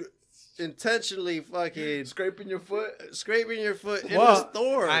you intentionally fucking Scraping your foot. scraping your foot in Well, the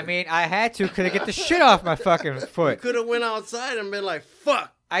store. I mean, I had to because I get the shit off my fucking you foot. could have went outside and been like,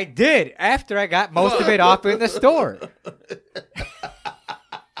 fuck. I did after I got most of it off in the store.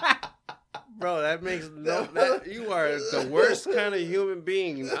 Bro, that makes you are the worst kind of human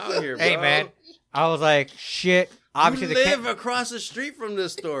being out here, bro. Hey, man, I was like, shit. Obviously, You the live across the street from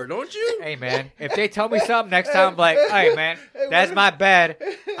this store, don't you? Hey, man, if they tell me something next time, I'm like, hey, man, that's my bad.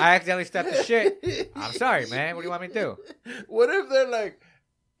 I accidentally stepped the shit. I'm sorry, man. What do you want me to do? What if they're like,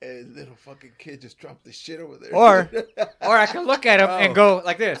 hey, little fucking kid just dropped the shit over there? Or I can look at him and go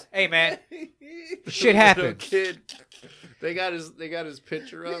like this. Hey, man, shit Little happened. kid. They got his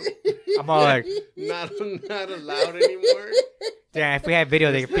picture up. I'm all like, not allowed anymore. damn, if we had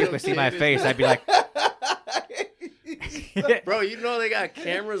video, people could see my face. I'd be like, Bro, you know they got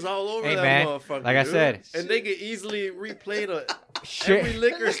cameras all over Hey, that man, motherfucker. like I dude. said. And they could easily replay every shit,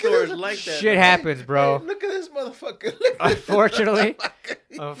 liquor store is like that. shit happens, bro. Hey, look at this motherfucker. Look at this Unfortunately, motherfucker.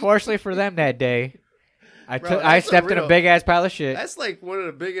 unfortunately for them that day, I Bro, I that's stepped in a real- big ass pile of shit, That's like one of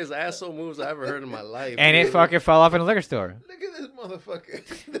the biggest asshole moves I ever heard in my life. and it dude. fucking fell off in a liquor store. Look at this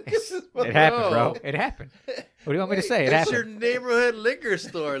motherfucker. Look at this motherfucker. It happened, bro. Bro. It happened. What do you want me to say? It It's happened. your neighborhood liquor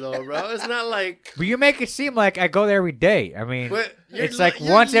store, though, bro. It's not like But you make it seem like I go there every day. I mean, But you're it's like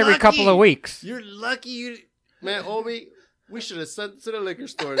you're once every couple of lucky. weeks. You're lucky you, man, Obi. We should have sent to the liquor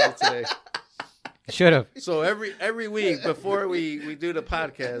store today. Should have. So every week before we do the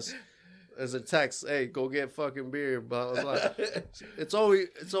podcast, as a text, hey, go get fucking beer, blah blah blah. It's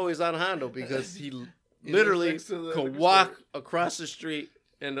always on Hondo because he literally next to the could liquor walk store. across the street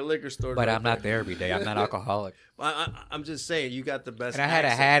and the liquor store. But I'm not there every day. I'm not alcoholic. I'm just saying, you got the best. And I had a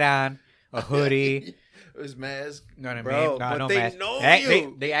accent. hat on, a hoodie. His mask. You know what I Bro, mean? but no they mask. know They-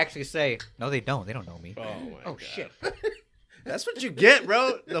 you. They actually say, no, they don't. They don't know me. Oh, my Oh, God. shit. That's what you get,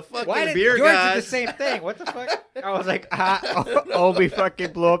 bro. The fucking Why did beer George did guys. the same thing? What the fuck? I was like, Obi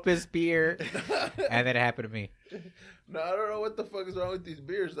fucking blew up his beer. And then it happened to me. No, I don't know what the fuck is wrong with these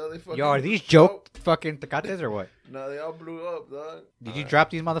beers, though. They fucking. Yo, are these joke fucking tecates or what? No, they all blew up, dog. Did you drop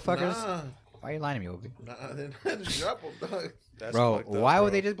these motherfuckers? Nah, Why are you lying to me, Obi? they didn't drop them, dog. That's Bro, fucked up, why bro.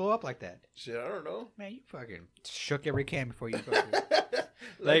 would they just blow up like that? Shit, I don't know. Man, you fucking shook every can before you fucking...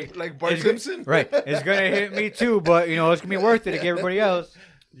 like Bart it's go- Simpson. Right. It's going to hit me too, but, you know, it's going to be worth it to get everybody else.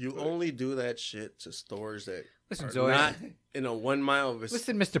 You only do that shit to stores that Listen, are Zoe. not in a 1 mile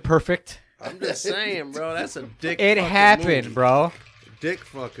vicinity. Listen, Mr. Perfect. I'm just saying, bro. That's a dick. It fucking happened, move. bro. Dick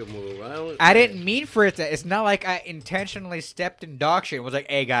fucking move. I didn't mean for it to. It's not like I intentionally stepped in dog shit and was like,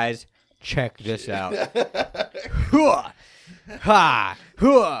 "Hey guys, check this out." Hua, ha,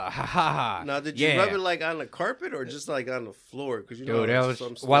 hua, ha, ha, ha. Now, did you rub it like on the carpet or just like on the floor? Because you know, Dude, that was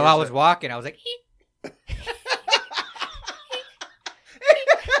some while I stores was that- walking. I was like,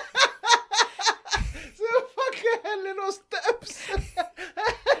 So fucking had little steps.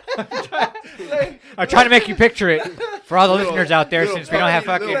 I'm trying to make you picture it for all the Little- listeners out there, little since we don't have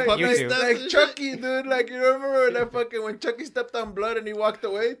puppy- fucking little puppy YouTube. steps. Like Chucky, dude. Like, you remember when that fucking when Chucky stepped on blood and he walked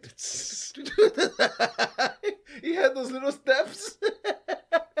away? He had those little steps.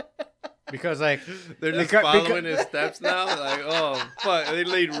 Because like They're just Because- following his steps now. Like, oh fuck, they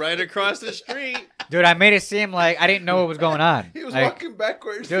lead right across the street. dude, I made it seem like I didn't know what was going on. He was Like, walking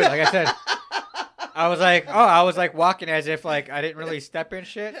backwards. dude, like I said, I was like walking as if like I didn't really step in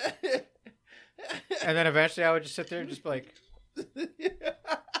shit, and then eventually I would just sit there and just be like,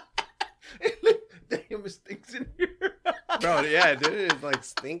 Damn, it stinks in here. Bro, yeah, dude, it's like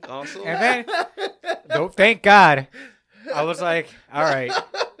stink also. and then don't thank God. I was like, all right,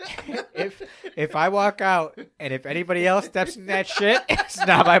 if I walk out and if anybody else steps in that shit, it's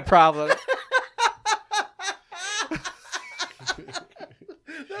not my problem.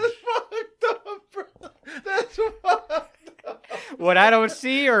 That's fucked up, bro. That's fucked up. What I don't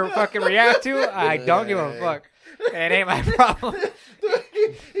see or fucking react to, I don't give a fuck. It ain't my problem.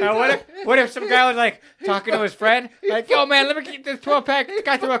 Now, what if some guy was like talking to his friend, like, yo man, let me keep this 12-pack.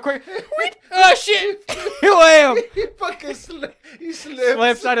 Got through a quick. Oh shit! Here I am. He fucking he slips.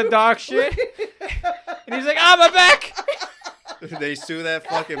 Slips on a dog shit, and he's like, "Ah, my back." They sue that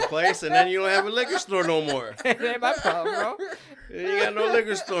fucking place, and then you don't have a liquor store no more. It ain't my problem, bro. You got no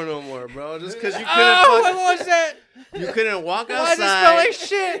liquor store no more, bro. Just because you Oh, what couldn't, was that? you couldn't walk Why does it smell like outside.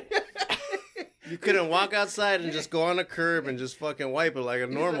 shit? You couldn't walk outside and just go on a curb and just fucking wipe it like a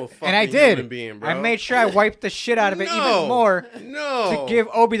normal fucking And I human did. being, bro. I made sure I wiped the shit out of it even more No. to give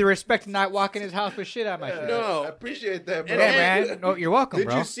Obi the respect to not walk in his house with shit on my shit. No. I appreciate that, bro. Yeah, man. No, you're welcome, Did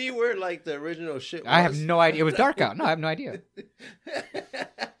bro. you see where like the original shit was? I have no idea. It was dark out. No, I have no idea.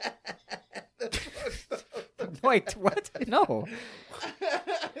 Wait, what? No.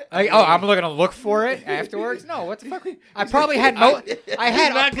 I'm gonna look for it afterwards. No, what the fuck? I probably had I had.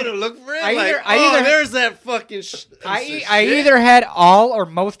 You're not gonna look for it. I like, either- I either- there's that fucking. I either had all or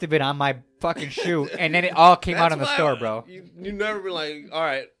most of it on my fucking shoe, and then it all came out in the store, bro. You never been like, all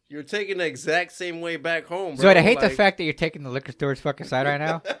right, you're taking the exact same way back home, bro. So I hate the Like, fact that you're taking the liquor store's fucking side right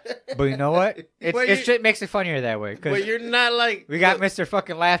now. But you know what? But It shit makes it funnier that way. But Because you're not like we got Mr.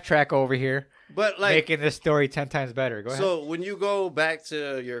 fucking Laugh Track over here But like, making this story 10 times better. Go ahead. so when you go back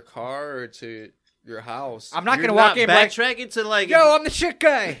to your car or to your house, I'm not you're gonna walk in like, backtracking to like yo, I'm the shit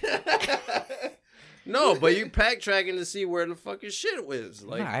guy. no, but you backtracking to see where the fucking shit was.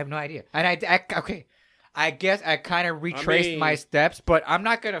 Like, No, I have no idea. And okay, I guess I kind of retraced mean- my steps, but I'm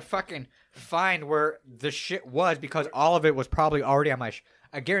not gonna fucking find where the shit was because all of it was probably already on my.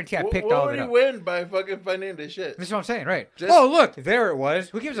 I guarantee I picked what all would of he it up. win by fucking finding the shit? This is what I'm saying, right? Just- Oh, look, there it was.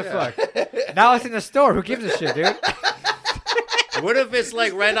 Who gives a fuck? Now it's in the store. Who gives a shit, dude? what if it's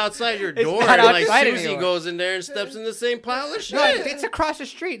like right outside your It's door not and like outside Susie anymore. goes in there and steps in the same pile of shit? No, it's across the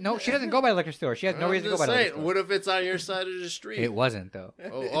street. No, she doesn't go by the liquor store. She has no I'm reason to go just by the liquor saying, store. what if it's on your side of the street? It wasn't though,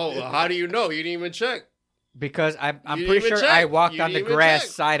 Oh, how do you know? You didn't even check. because I'm You pretty didn't even sure check. I walked You on the didn't even grass check.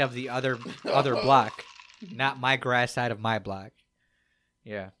 side of the other block, not my grass side of my block.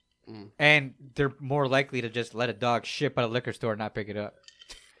 Yeah, and they're more likely to just let a dog shit by the liquor store and not pick it up.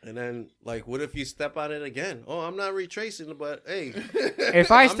 And then, like, what if you step on it again? Oh, I'm not retracing, but hey, If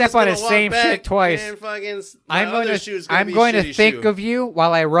I I'm step just on the gonna walk same back shit twice, and fucking, my I'm other going shoe's to be going to shitty think shoe. of you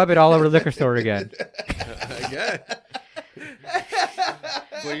while I rub it all over the liquor store again. Yeah.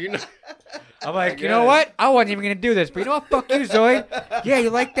 Well, you know, I'm like, you know what? I wasn't even gonna do this, but you know what? Fuck you, Zoe. Yeah, you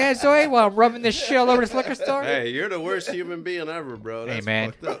like that, Zoe? While I'm rubbing this shit all over this liquor store. hey, you're the worst human being ever, bro. Hey, That's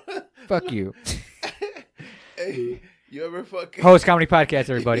man. fucked up. Fuck you. Hey, you ever fucking Host Comedy Podcast,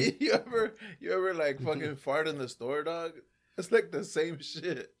 everybody. you ever like fucking fart in the store, dog? It's like the same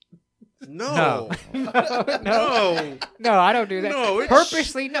shit. No, No, no, I don't do that. No, it's-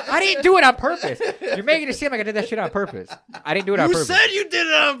 Purposely, no. I didn't do it on purpose. You're making it seem like I did that shit on purpose. I didn't do it on You purpose. said you did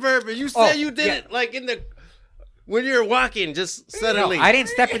it on purpose. You Oh, said you did yeah. it like in the when you're walking, just No, suddenly. I didn't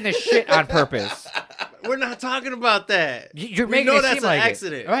step in this shit on purpose. We're not talking about that. You're We making know it that's seem an like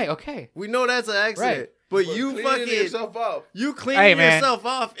accident. it. Right? Okay. We know that's an accident. Right. But But you cleaning fucking yourself off. you cleaning Hey, man. yourself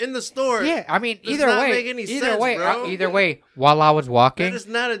off in the store. Yeah. I mean, Does either not way, make any either sense, way, bro. either way. While I was walking, That is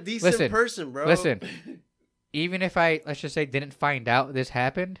not a decent Listen, person, bro. listen. Even if I, let's just say, didn't find out this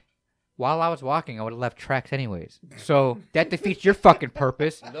happened, while I was walking, I would have left tracks anyways. So that defeats your fucking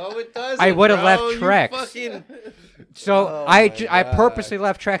purpose. No, it doesn't. I would have bro. left You tracks. fucking- So Oh I my God. purposely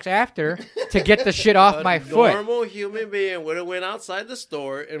left tracks after to get the shit off A my foot. normal human being would have went outside the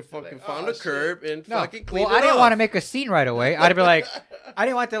store and fucking found a curb and No, fucking cleaned well, it I didn't up. want to make a scene right away. I'd be like, I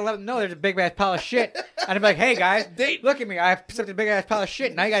didn't want to let them know there's a big ass pile of shit. I'd be like, hey guys, look at me. I have such a big ass pile of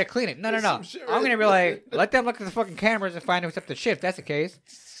shit. Now you got to clean it. No. some shit I'm right gonna be like, let them look at the fucking cameras and find what's up the shit. If that's the case.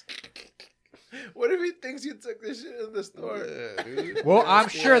 What if he thinks you took this shit in the store? Yeah, dude. Well, I'm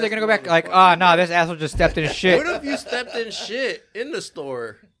sure they're gonna go back like, oh no, this asshole just stepped in his shit. What if you stepped in shit in the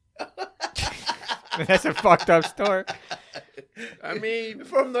store? That's a fucked up story. I mean,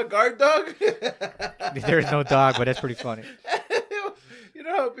 From the guard dog? There's no dog, but that's pretty funny. You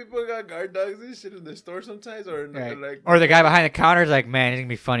know how people got guard dogs and shit in the store sometimes? Or Right. like, Or the guy behind the counter is like, man, it's gonna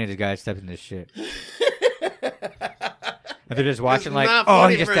be funny if this guy stepped in this shit. And they're just watching it's like, not oh,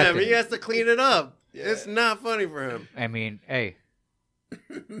 funny he just for stepped him. in. He has to clean it up. Yeah. It's not funny for him. I mean, hey,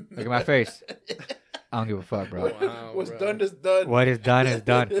 look at my face. I don't give a fuck, bro. Wow, what's bro. done is done. What is done is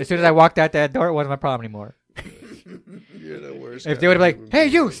done. As soon as I walked out that door, it wasn't my problem anymore. You're the worst. If they would have been like, hey,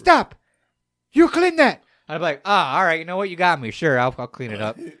 you, stop. You clean that. I'd be like, all right, you know what? You got me. Sure, I'll clean it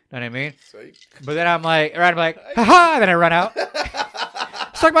up. You know what I mean? Psych. But then I'm like, ha-ha, then I run out.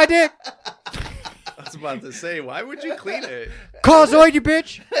 Suck my dick. I was about to say, why would you clean it? Call Zoid, you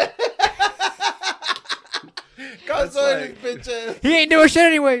bitch. Cause all these bitches. He ain't doing shit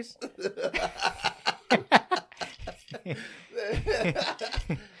anyways.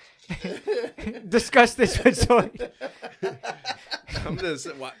 Discuss this with Zoid. I'm just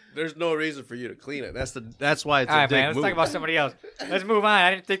saying, why, there's no reason for you to clean it. That's why it's All a right, dick man. Let's move. talk about somebody else. Let's move on.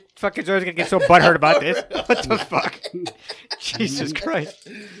 I didn't think fucking Zoid's gonna get so butthurt about this. What the fuck? Jesus Christ.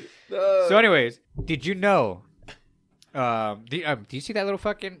 So, anyways, did you know? Do you see that little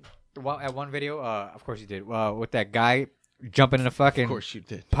fucking at one video? Of course you did. With that guy jumping in a fucking Of course you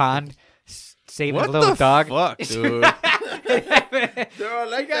did. pond, saving What a little the dog. fuck, dude? They're all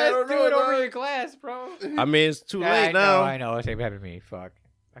like, You I guys don't do know, it over dog. your glass, bro. I mean, it's too I late know, now. I know. It's happened to me. Fuck.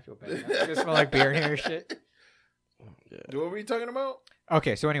 I feel bad. It's gonna smell like beer in here and shit. What were we talking about?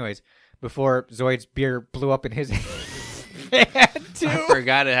 Okay, so anyways, before Zoid's beer blew up in his hand too. I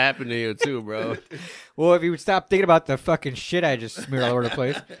forgot it happened to you too, bro. Well, if you would stop thinking about the fucking shit I just smeared all over the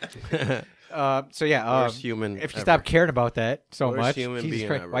place. So yeah, Worst human if you ever. stop caring about that so Worst much, human Jesus being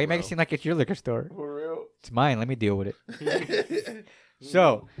Christ, ever, why you make it bro. seem like it's your liquor store? For real? It's mine. Let me deal with it.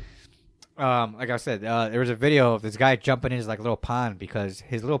 So, like I said, there was a video of this guy jumping in his like little pond because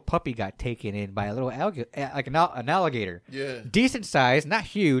his little puppy got taken in by a little an alligator. Yeah. Decent size, not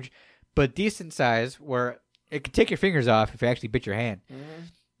huge, but decent size where it could take your fingers off if it actually bit your hand.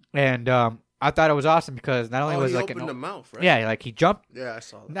 And I thought it was awesome because not only was he like opened the mouth, right? yeah, like he jumped. Yeah, I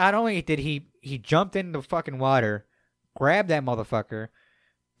saw that. Not only did he jumped in the fucking water, grabbed that motherfucker,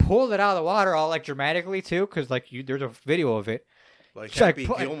 pulled it out of the water all like dramatically too, because like there's a video of it. Like It's like Happy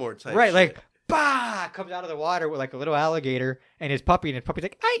right, Gilmore type shit. like bah, comes out of the water with like a little alligator and his puppy's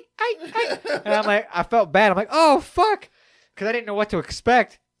like, ay. And I'm like, I felt bad. I'm like, oh fuck, because I didn't know what to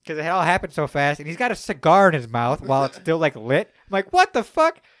expect because it had all happened so fast. And he's got a cigar in his mouth while it's still like lit. I'm like, what the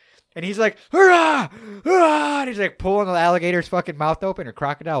fuck? And he's like, hurrah, hurrah, and he's like pulling the alligator's fucking mouth open or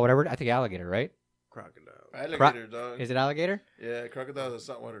crocodile, whatever. I think alligator, right? Crocodile. Alligator, dog. Is it alligator? Yeah, crocodiles are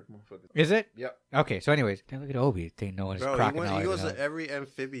saltwater motherfuckers. Is it? Yep. Okay, so anyways, look at Obi. They know it's Bro, crocodile. he goes even to every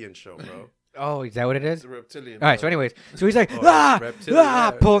amphibian show, bro. Oh, is that what it is? It's a reptilian. All right, so dog. anyways, so he's like, Oh,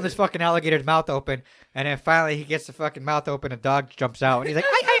 reptilian, pulling this fucking alligator's mouth open, and then finally he gets the fucking mouth open, a dog jumps out, and he's like,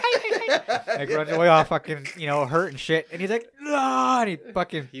 ay. Like runs away all fucking, hurt and shit, and he's like, and he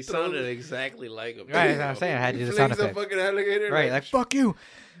fucking, He sounded exactly like him. right, that's what I'm saying, I had to do the sound Flings a effect. fucking alligator. Right, like, fuck you.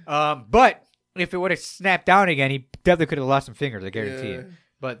 But if it would have snapped down again, he definitely could have lost some fingers, I guarantee Yeah. it.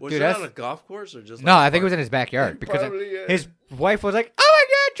 But, Was dude, it that's, on a golf course or just? no, like I think it was in his backyard, because Probably, yeah. his wife was like, oh my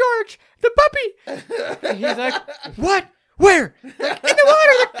God, George, the puppy. And he's like, what? Where? Like, in the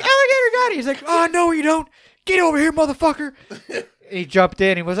water, the alligator got it. He's like, oh, no, you don't. Get over here, motherfucker. And he jumped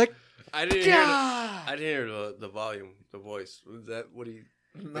in and was like, I didn't hear. "Gah!" I didn't hear the volume, the voice. Was that what he?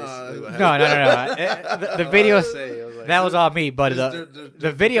 Nah, basically what No. happened? The video, I was like, that was all me, but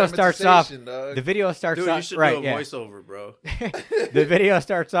the video starts off. Dog. The video starts Dude, you off should right. do a Yeah. voiceover, bro. The video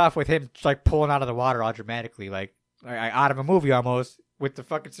starts off with him just, like pulling out of the water all dramatically, like out of a movie almost, with the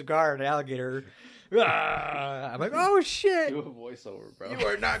fucking cigar and the alligator. I'm like, oh shit. Do a voiceover, bro. You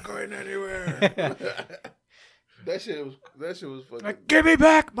are not going anywhere. That shit was fucking. Like, give me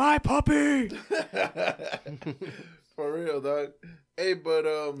back my puppy. For real, dog. Hey, but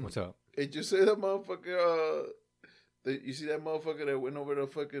What's up? did you say that motherfucker You see that motherfucker that went over the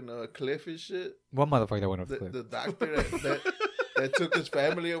fucking cliff and shit? What motherfucker that went over the cliff? The doctor that took his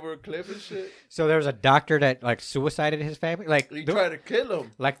family over a cliff and shit. So there was a doctor that like suicided his family, like He tried to kill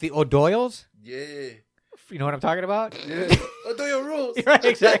him. like the O'Doyles. Yeah. You know what I'm talking about? Yeah. Do your rules. Right,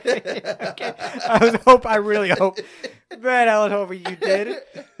 exactly. Okay. I really hope. Man, I was hoping you did.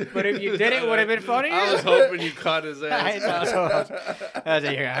 But if you did, it would have been funny. I was hoping you caught his ass.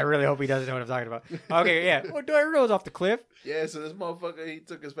 I really hope he doesn't know what I'm talking about. Okay, yeah. O'Doyle rose off the cliff, Yeah, so this motherfucker, he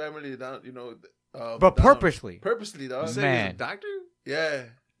took his family down, but down- purposely. Purposely, dog. You say Man. he's a doctor? Yeah.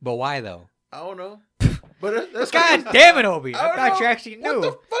 But why though? I don't know. But that's God damn it, Obi! I I thought you actually knew. What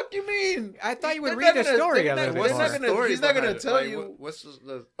the fuck you mean? I thought you would They're read not the gonna- story they're a not- little they're bit not more. gonna- he's not gonna behind it? tell Like, you- What's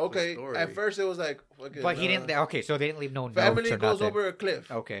the Okay, story? at first it was like fucking. But he didn't. Okay, so they didn't leave no Family notes or goes nothing. over a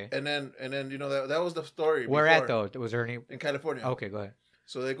cliff. Okay. And then that was the story. Where before, at though? Was there any? In California. Okay, go ahead.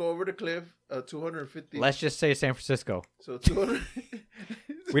 So they go over the cliff, 250. Let's just say San Francisco. So 200.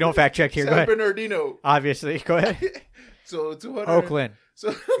 We don't fact check here. Go San ahead. Bernardino. Obviously, go ahead. So 200. Oakland.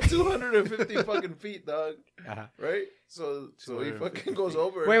 So 250 fucking feet, dog. Uh-huh. Right? So he fucking goes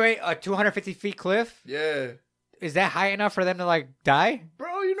over. Wait, a 250 feet cliff? Yeah. Is that high enough for them to like die?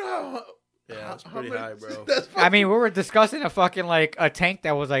 Bro, you know how. Yeah, that's how pretty many- high, bro. That's I mean, we were discussing a fucking like a tank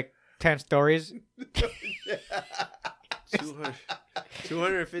that was like 10 stories. 200,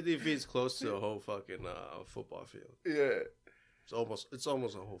 250 feet is close to a whole fucking football field. yeah. It's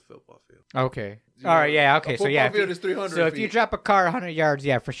almost a whole football field. Okay. You All right. know, Yeah. a Okay. So football yeah. If field you, is 300 so if you feet. drop a car 100 yards,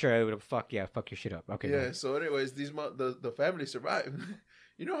 yeah, for sure it would fuck your shit up. Okay. Yeah. So, anyways, the family survived.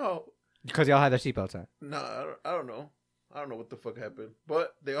 You know how? Because they all had their seatbelts on. Nah, I don't know. I don't know what the fuck happened,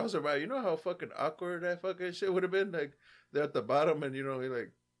 but they all survived. You know how fucking awkward that fucking shit would have been? Like they're at the bottom, and he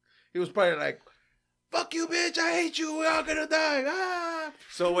was probably like, "Fuck you, bitch! I hate you. We're all gonna die." Ah.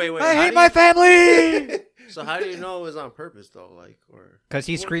 So wait. I how hate do my you- family. So how do you know it was on purpose though? Like, or Because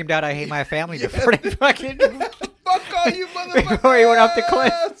he screamed out, "I hate my family" before they fucking. Fuck all you motherfuckers! Before he went off the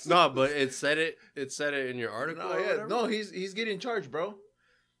cliff. no, but it said it in your article. No, or yeah, whatever? no. He's getting charged, bro.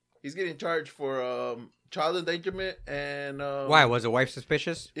 He's getting charged for child endangerment and Why was the wife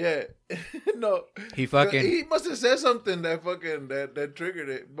suspicious? Yeah, no. He fucking. He must have said something that fucking that triggered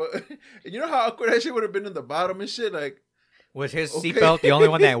it. But you know how awkward that shit would have been in the bottom and shit. Like, Was his okay. seatbelt the only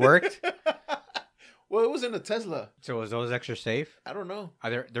one that worked? Well, it was in a Tesla. So was those extra safe? I don't know.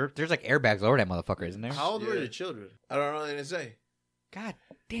 Are there's like airbags over that motherfucker, isn't there? How old were Yeah. the children? I don't know. They didn't say. God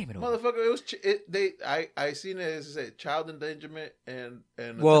damn it! Obi. Motherfucker, it was I seen it as a child endangerment and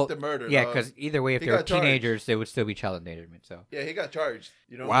Well, attempted murder. Yeah, dog. because either way, if He they were got charged. teenagers, they would still be child endangerment. So. yeah, he got charged.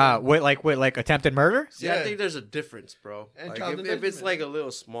 You know. Wow, with like attempted murder? See, Yeah. I think there's a difference, bro. And Like, child if it's endangerment. like a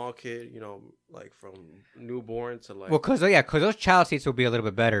little small kid, like from newborn to like Well, because those child seats will be a little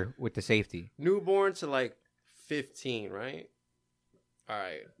bit better with the safety. newborn to like 15, right? All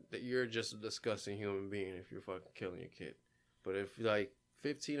right, that you're just a disgusting human being if you're fucking killing your kid. But if like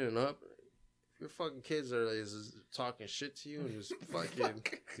 15 and up, if your fucking kids are is talking shit to you and just fucking,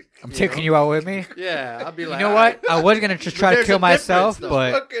 I'm taking you out with me. yeah, I'll be You like, know all what? right. I was gonna just But try to there's kill a difference, myself, though.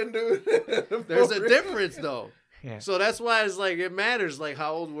 but Fucking dude. There's For a real. difference though. yeah. So that's why it's like it matters. Like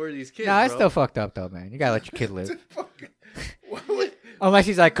how old were these kids? No, it's bro? still fucked up though, man. You gotta let your kid live. Fucking- What would- Unless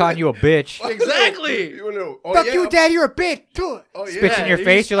he's like calling you a bitch. Exactly. You know, oh, Fuck yeah, you, Dad. You're a bitch. Do it. Oh, yeah. Spits in your he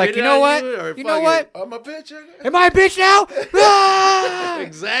face. You're like, spit you know at what? you or You know fucking- what? I'm a bitch. Am I a bitch now? Ah!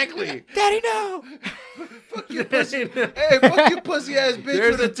 Exactly. Daddy, no. Fuck you, pussy. Hey, fuck you, pussy ass bitch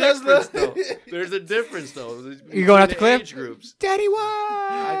There's with a a Tesla. difference, though. There's a difference, though. You going out the between cliff? Age groups. Daddy,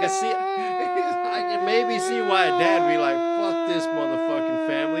 why? I can maybe see why a dad be like, "Fuck this motherfucking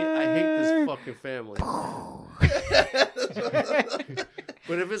family. I hate this fucking family."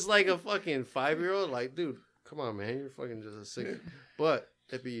 But if it's like a fucking 5-year-old, like, dude, come on, man, you're fucking just a sick. But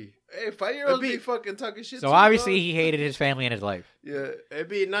it'd be Hey, 5-year-olds It'd be be- fucking talking shit. So to you, obviously dog. he hated his family and his life. Yeah. it'd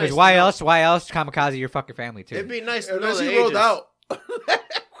be nice. Because to why know- else? Why else kamikaze your fucking family too? It'd be nice to know Unless the he rolled ages. out.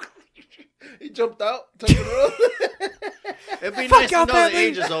 He jumped out, took the road. It'd be Fuck nice to your know family. the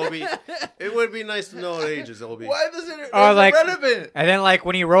ages, Obi. It would be nice to know the ages, Obi. Why does it? Or It's like- irrelevant. And then like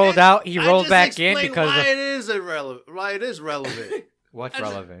when he rolled out, he I rolled just back in explained because why of it is irrelevant. Why it is relevant. what's I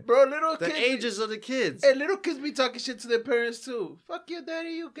just- relevant. Bro, little The kids. ages of the kids. Hey, little kids be talking shit to their parents too. Fuck your daddy,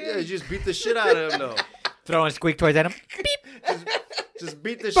 you gay. Yeah, you just beat the shit out of them though. Throwing squeak toys at him. Just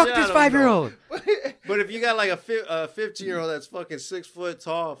beat the Fuck shit this out of them. 5-year-old. But if you got like a 15-year-old that's fucking 6 foot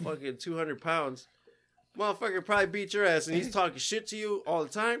tall, fucking 200 pounds, motherfucker probably beat your ass and he's talking shit to you all the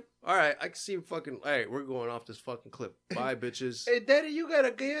time. All right, I can see fucking. All right, we're going off this fucking cliff. Bye, bitches. Hey, daddy, you got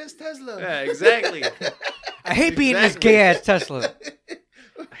a gay ass Tesla. Yeah, exactly. I hate being in this Exactly. gay ass Tesla.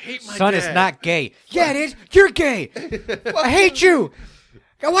 I hate my Son dad. is not gay. Yeah, it is. You're gay. I hate you.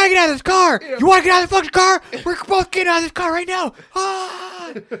 I want to get out of this car. You want to get out of the fucking car? We're both getting out of this car right now.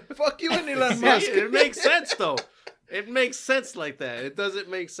 Ah. Fuck you and Elon See, Musk. it makes sense though. It makes sense like that. It doesn't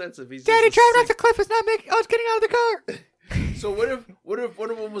make sense if he's Daddy just driving off sick- the cliff is not making us getting out of the car. So what if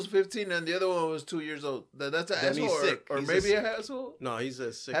one of them was 15 and the other one was 2 years old? That's an Then asshole, he's sick. or He's maybe a- an asshole. No, he's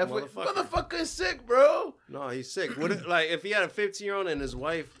a sick Halfway, motherfucker. motherfucker is sick, bro. No, he's sick. What if, like if he had a 15-year-old and his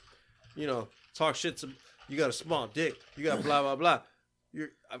wife, talk shit to you got a small dick, you got blah blah blah. You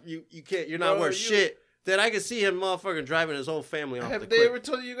can't. You're not Bro, worth shit. Then I can see him motherfucking driving his whole family off the Have they cliff. ever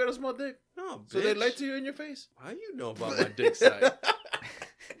told you you got a small dick? No, So they bitch. lied to you in your face? How you know about my dick size?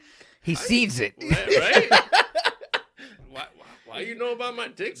 He sees it. Right? Why you know about my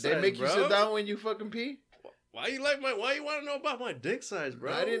dick size, They make bro? you sit down when you fucking pee? Why you want to know about my dick size,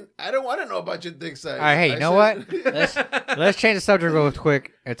 bro? I don't want to know about your dick size. All right, hey, you know what? Let's change the subject real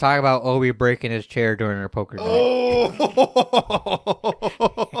quick and talk about Obi breaking his chair during our poker night.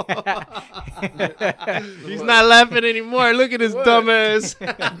 He's not laughing anymore. Look at his dumb ass.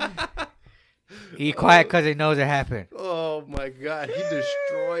 He quiet because he knows it happened. Oh my god, he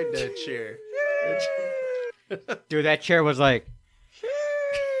destroyed that chair. Dude, that chair was like...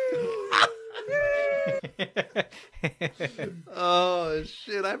 Oh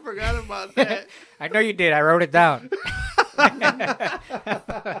shit, I forgot about that. I know you did. I wrote it down.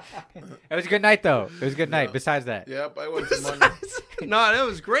 It was a good night, though. It was a good night. Besides that, Yep, I want some money. No, that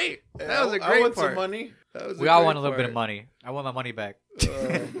was great. That was a I great want part. some money. That was we all great want a little bit of part. money. I want my money back.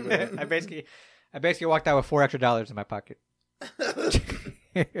 Oh, man. I basically walked out with $4 extra in my pocket.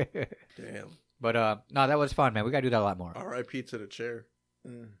 Damn. But no, that was fun, man. We gotta do that a lot more. R.I.P. to the chair.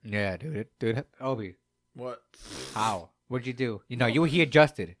 Yeah, dude, Obi, What? how? What'd you do? He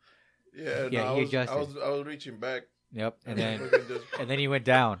adjusted. Yeah, Yeah, no, he I adjusted. was reaching back. Yep, and Fucking then just- and then he went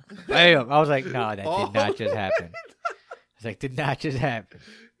down. Bam! I was like, no, that did not just happen. I was like, did not just happen.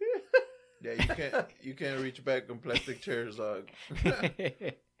 Yeah, you can't reach back on plastic chairs, dog.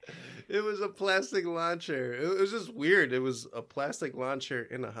 It was a plastic lawn chair. It was just weird. It was a plastic lawn chair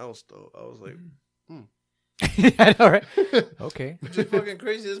in a house, though. I was like, I know, right? Okay. Which is fucking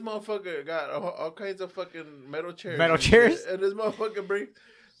crazy. This motherfucker got all kinds of fucking metal chairs. Metal and chairs? shit. And this motherfucker brings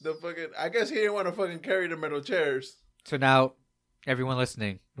the fucking... I guess he didn't want to fucking carry the metal chairs. So now, everyone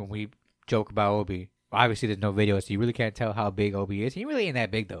listening, when we joke about Obi, obviously there's no video, so you really can't tell how big Obi is. He really ain't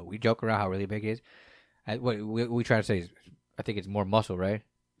that big, though. We joke around how really big he is. What we try to say is, I think it's more muscle, right?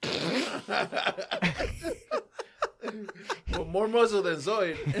 Well, more muscle than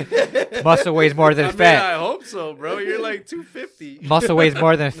Zoid. Muscle weighs more than I mean, fat. I hope so, bro. You're like 250. Muscle weighs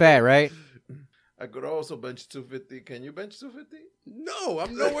more than fat, right? I could also bench 250. Can you bench 250? No,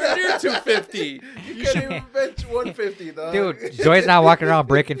 I'm nowhere near 250. You can't even bench 150, dog. Dude, Zoid's not walking around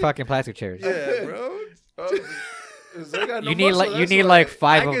breaking fucking plastic chairs. Yeah, bro. Oh, Zoid got no You need muscle, you that's need why. like I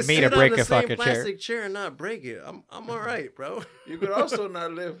five can of me sit to on break the a same fucking chair. plastic chair and not break it. I'm all right, bro. You could also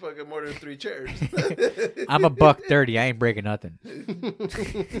not lift fucking more than 3 chairs. I'm a $130. I ain't breaking nothing.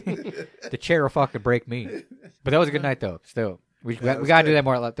 The chair will fucking break me. But that was a good night though. Still, we Yeah, it we was gotta do good. that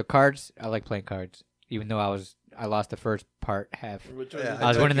more. Like the cards, I like playing cards. Even though I lost the first part half. Which one Yeah, is I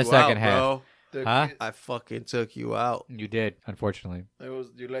was it? winning the took you second out, half. bro. The Huh? ki- I fucking took you out. You did, unfortunately. It was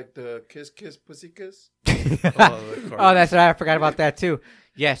you like the kiss pussy kiss? the Oh, that's right. I forgot about that too.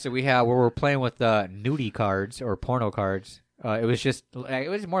 Yeah, so we were playing with nudie cards or porno cards. It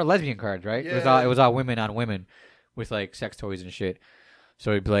was more lesbian cards, right? Yeah. It was all women on women with like sex toys and shit.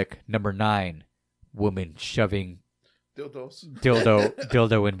 So it'd be like number 9, woman shoving Dildos.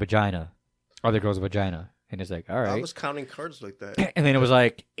 dildo in vagina, other girl's vagina, and it's like, all I right. was counting cards like that. And then it was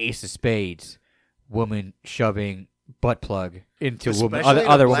like Ace of Spades, woman shoving butt plug into woman, Especially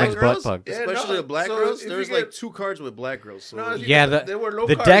other the black woman's butt girls? plug. Yeah, Especially no, the black so girls. if There's you like get- 2 cards with black girls. So No, Yeah, they were low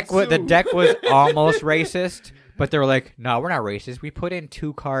the cards, deck too. was almost racist, but they were like, no, we're not racist. We put in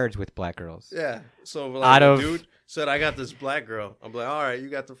 2 cards with black girls. yeah. So like Out the of- dude said, I got this black girl. I'm like, all right, you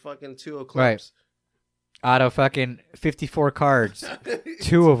got the fucking 2 of clubs. Right. Out of fucking 54 cards,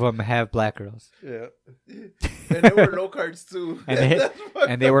 2 of them have black girls, Yeah. And they were low cards too. and they That's fucked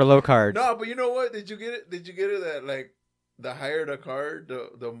and they were low cards. No, but you know what? Did you get it? Did you get it that like the higher the card,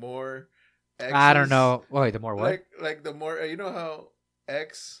 the more X's? I don't know. Wait, the more what? Like the more you know how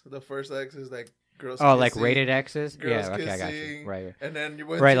X, the first X is like girls. Oh, like kissing, rated X's? girls Yeah, okay, I got you. kissing, Right. And then you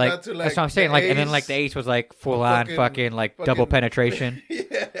went Right, to like, that to, that's what I'm saying. the Like, and then like the A's. Ace was like full on fucking like double penetration, Yeah,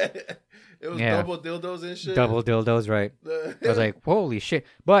 it was Yeah. double dildos and shit. double dildos, right? I was like, holy shit.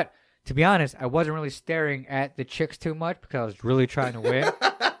 But to be honest, I wasn't really staring at the chicks too much because I was really trying to win.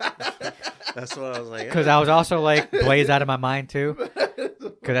 That's what I was like. Because I was also like blazed out of my mind too.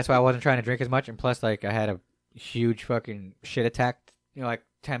 Because because that's why I wasn't trying to drink as much. And plus, like, I had a huge fucking shit attack, like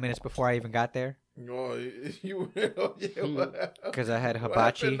 10 minutes before I even got there. Oh, you Because I had What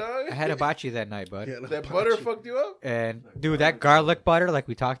hibachi. happened, dog? I had hibachi that night, bud. Yeah, That butter fucked you up? And dude, that garlic butter, like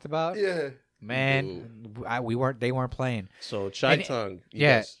we talked about, Yeah. man, they weren't playing. So chai And- tongue.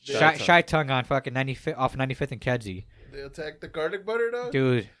 Yeah, Yes, shy tongue on fucking 95th off 95th and Kedzie, They attacked the garlic butter, dog?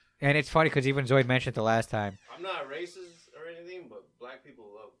 dude. And it's funny because even Zoe mentioned the last time. I'm not racist or anything, but black people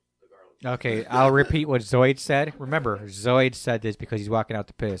love the garlic. Okay, I'll repeat what Zoid said. Remember, Zoid said this because he's walking out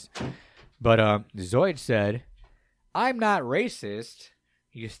to piss. But Zoid said, "I'm not racist."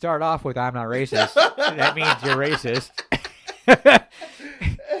 You start off with "I'm not racist." That means you're racist.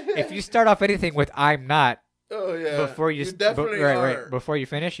 If you start off anything with "I'm not" Oh, yeah. before you definitely are. before you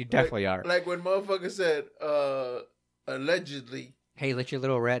finish, you definitely are. Like when motherfucker said, allegedly, Hey, let your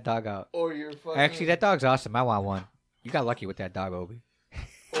little rat dog out. or you're fucking... Actually, that dog's awesome. I want one. You got lucky with that dog, Obi.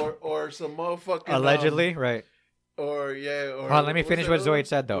 Or some motherfucking... Allegedly, right? Or, yeah, or... Hold on, let me what's finish that what other Zoe one?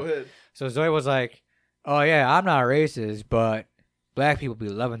 said, though. Go ahead. So Zoe was like, "Oh yeah, I'm not racist, but black people be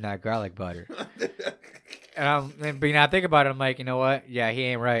loving that garlic butter." And but I think about it, I'm like, you know what? Yeah, he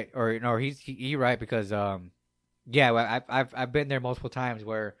ain't right, or no, he right because yeah, well, I've been there multiple times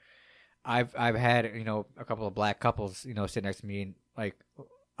where I've had a couple of black couples sit next to me and like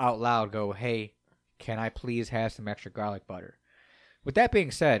out loud go, "Hey, can I please have some extra garlic butter?" With that being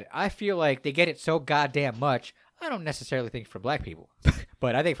said, I feel like they get it so goddamn much. I don't necessarily think for black people,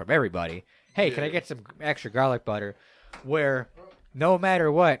 but I think from everybody. Hey, can I get some extra garlic butter? Where no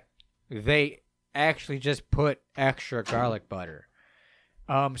matter what, they actually just put extra garlic butter.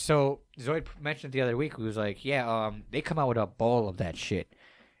 So Zoid mentioned the other week, he was like, "Yeah, they come out with a bowl of that shit,"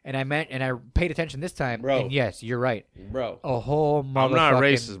 and I paid attention this time. Bro. And yes, you're right. Bro, A whole motherfucking... I'm not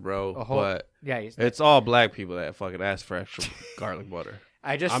racist, bro, a whole- but Yeah, it's all black people that fucking ask for extra garlic butter.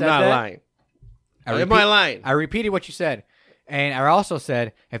 I just I'm said not that. lying. I Am I lying? I repeated what you said. And I also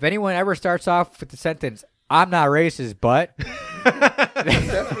said, if anyone ever starts off with the sentence, "I'm not racist, but..."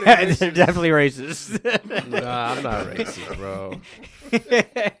 They're definitely racist. Nah, I'm not racist, bro.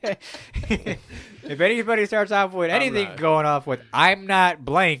 If anybody starts off with anything not. going off with "I'm not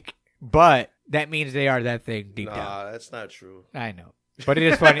blank, but..." that means they are that thing deep down. Nah, that's not true. I know. But it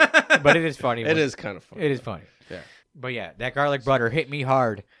is funny. But it is funny. It is kind of funny. It is funny. Yeah. But yeah, that garlic butter hit me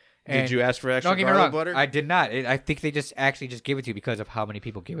hard. And Did you ask for extra don't get me garlic wrong, butter? I did not. I think they just give it to you because of how many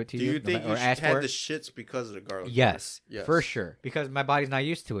people give it to Do you. you think or you ask had for the it. shits because of the garlic Yes, Yes. for sure. Because my body's not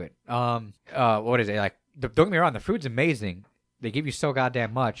used to it. What is it like? Don't get me wrong. The food's amazing. They give you so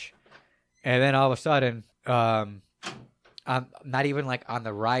goddamn much, and then all of a sudden, I'm not even like on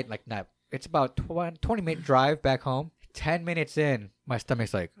the ride. Like not. It's about 20-minute drive back home. 10 minutes in, my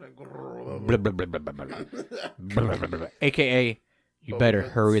stomach's like, blah, blah, blah, blah, blah, blah, blah, blah, blah. AKA, you better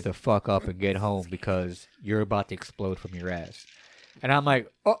hurry the fuck up and get home because you're about to explode from your ass. And I'm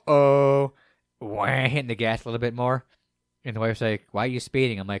like, uh-oh. Wah, hitting the gas a little bit more. And the wife's like, "Why are you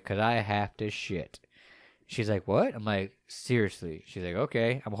speeding?" I'm like, "Because I have to shit." She's like, "What?" I'm like, "Seriously." She's like,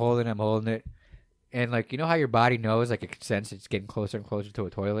 "Okay." I'm holding it. And like, you know how your body knows, like it can sense it's getting closer and closer to a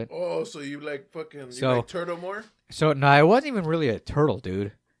toilet? Oh, so you like fucking... You So- like turtle more? So no, it wasn't even really a turtle,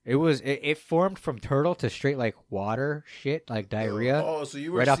 dude. It formed from turtle to straight like water shit, like diarrhea. Oh, so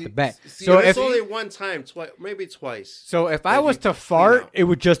you were... right off the bat. See, So So if- it's only one time, maybe twice. So if I Like was you to clean fart, out. it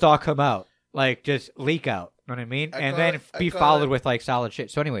would just all come out, like just leak out. You know what I mean? I And call then it- I be call followed it- with like solid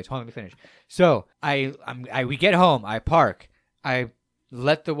shit. So anyways, hold on, let me finish. So we get home, I park, I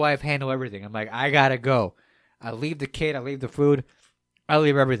let the wife handle everything. I'm like, I gotta go. I leave the kid, I leave the food, I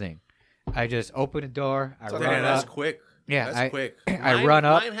leave everything. I just open the door, I Damn, run Damn, that's up. quick. Yeah, That's I- quick. I run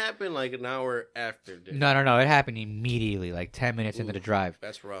up. Mine happened like an hour after. Dude. No, it happened immediately, like 10 minutes into the drive.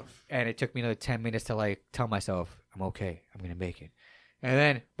 That's rough. And it took me another 10 minutes to like tell myself, I'm okay, I'm gonna make it. And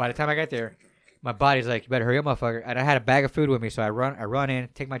then by the time I got there, my body's like, "You better hurry up, motherfucker." And I had a bag of food with me, so I run in,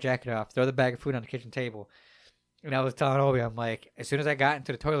 take my jacket off, throw the bag of food on the kitchen table. And I was telling Obi, I'm like, as soon as I got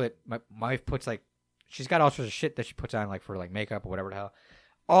into the toilet, my wife puts like, she's got all sorts of shit that she puts on like for like makeup or whatever the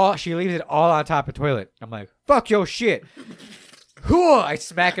hell. She leaves it all on top of the toilet. I'm like, "Fuck your shit." I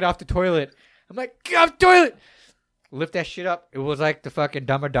smack it off the toilet. I'm like, "Get off the toilet." Lift that shit up. It was like the fucking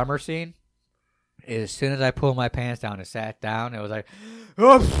Dumb and Dumber scene. As soon as I pulled my pants down and sat down, it was like,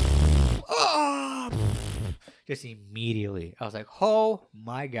 just immediately. I was like, "Oh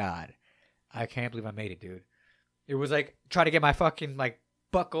my God. I can't believe I made it, dude." It was like trying to get my fucking like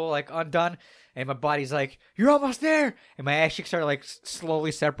buckle like undone, and my body's like, "You're almost there," and my ass cheeks started like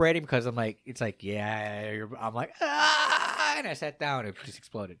slowly separating because I'm like, it's like, yeah, I'm like, ah, and I sat down and it just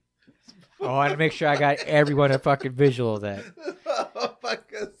exploded. I wanted to make sure I got everyone a fucking visual of that. Oh,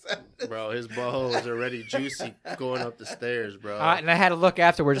 fuck, bro. His butthole was already juicy going up the stairs, bro. And I had to look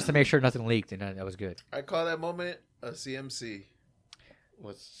afterwards just to make sure nothing leaked, and that was good. I call that moment a CMC.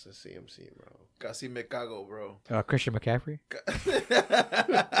 What's the CMC, bro? Casi me cago, bro. Christian McCaffrey?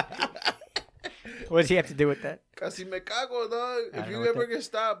 What does he have to do with that? Casi me cago, dog. I If don't know you what ever that- get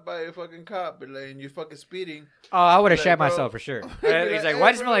stopped by a fucking cop and you're fucking speeding, Oh, I would have Like, shat bro. myself for sure. Be like, He's like, "Hey,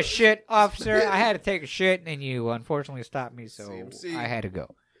 why do you smell bro." like shit, officer? I had to take a shit, and you unfortunately stopped me, so CMC. I had to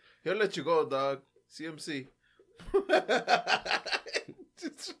go. he'll let you go, dog. CMC.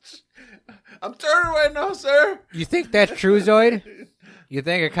 I'm turning right now, sir. You think that's true, Zoid? You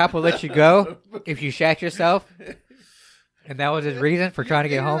think a cop will let you go if you shat yourself? And that was his reason for trying to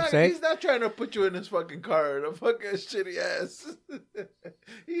get home safe? He's not trying to put you in his fucking car, the fucking shitty ass.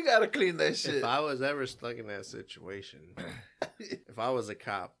 You gotta clean that shit. If I was ever stuck in that situation, if I was a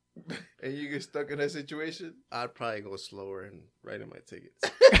cop, And you get stuck in that situation. I'd probably go slower and write in my tickets.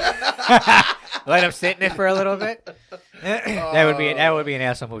 Let him sit in it for a little bit? That would be an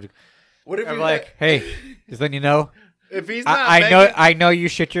asshole move. What if I'm you like, hey, just letting you know, If he's not, I know you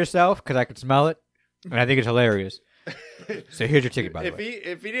shit yourself because I can smell it, and I think it's hilarious. So here's your ticket, by the if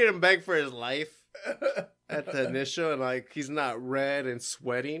way. he didn't beg for his life at the initial, and like he's not red and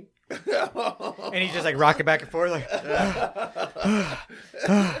sweating, And he's just like rocking back and forth, like,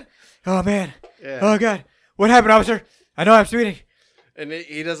 oh man, yeah, oh god, what happened, officer? I know I'm speeding. and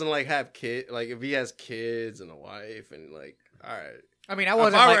he doesn't like have kid, like if he has kids and a wife, and like, all right, I mean, I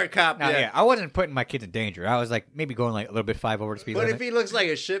wasn't I were like, a cop, no, yeah. I wasn't putting my kids in danger. I was like maybe going like a little bit 5 over the speed but limit. if he looks like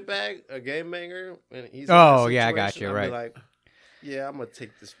a shitbag, a game banger, and he's Oh, in that yeah, I got situation, you, I'd be right. like, yeah, I'm gonna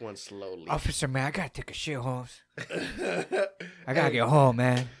take this one slowly. Officer, man, I gotta take a shit, Holmes. I gotta get home,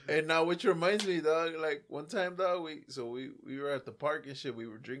 man. And now, which reminds me, dog. Like one time, dog, we were at the park and shit. We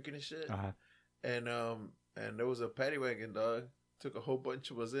were drinking and shit, Uh-huh. and there was a paddy wagon, dog. Took a whole bunch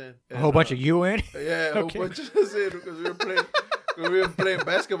of us in. A whole bunch of you in. Yeah, a Okay. whole bunch of us in because we were playing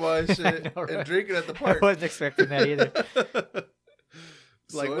basketball and shit know, right? and drinking at the I park. wasn't expecting that either.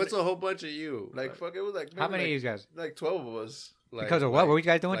 Like, So what's a whole bunch of you? like fuck? It was like How maybe many like, of you guys? Like 12 of us. Like- Because of what? What were you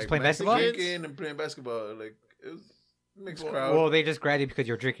guys doing? like Just playing Mexican basketball? kids? Drinking and playing basketball. Like it was a mixed crowd. Well, they just grabbed you because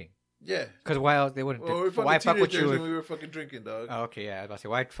you're drinking. Yeah. Because why else they wouldn't? Well, we were fucking why fuck with teenagers you? and If, we were fucking drinking, dog. oh, okay, yeah. I was about to say,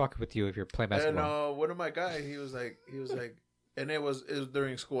 why fuck with you if you're playing And basketball? one of my guys, he was like, and it was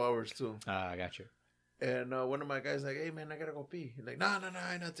during school hours too. I got you. And one of my guys like, hey man, I gotta go pee. He's like, no,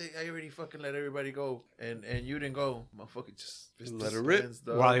 I already fucking let everybody go, and you didn't go. Motherfucker just pissed Let his it rip. pants,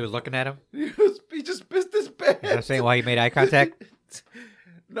 dog. While he was looking at him, he just pissed his pants. you know what I'm saying, while you made eye contact,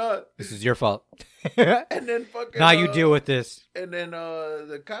 No, this is your fault. and then fucking. Now you deal with this. And then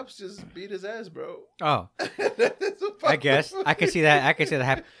the cops just beat his ass, bro. Oh, That's a I guess I can see that. I can see that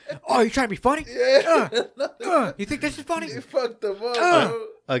happen. Oh, you trying to be funny? Yeah. You think this is funny? He fucked him up, Uh. bro.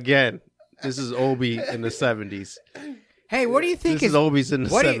 Again, this is Obi in the 70s. Hey, what do you think This is? is Obi's in the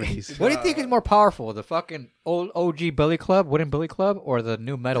What do, 70s. you, what do you think is more powerful, the fucking old OG Billy Club, wooden Billy Club, or the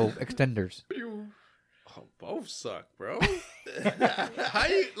new metal extenders? Oh, both suck, bro. How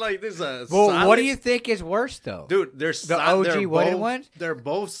you like this? Well, Solid, what do you think is worse, though? dude? They're The OG they're wooden both, ones? They're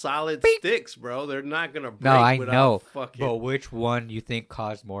both solid Beep. sticks, bro. They're not gonna break. No, I without know, Fucking, but which one you think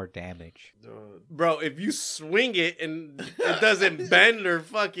caused more damage? bro, if you swing it and it doesn't bend or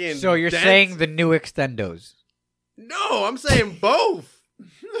fucking. So you're dent- saying the new extendos? No, I'm saying both.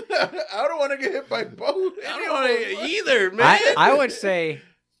 I don't want to get hit by both. I don't want to either, man. I would say,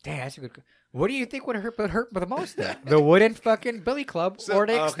 damn, that's a good. What do you think would hurt the most? Then the wooden fucking Billy Club or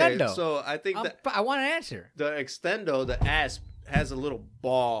the okay, extendo? so I think that I want an answer. the extendo, the asp, has a little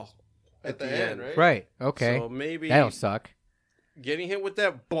ball At the end, right? Right? Okay, So maybe that'll suck. getting hit with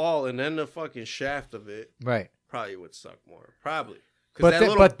that ball and then the fucking shaft of it Right? probably would suck more. Probably. But Because that the-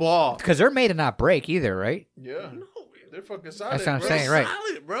 little but- ball. Because they're made to not break either, right? Yeah. No, They're fucking solid. That's what I'm bro. saying, right.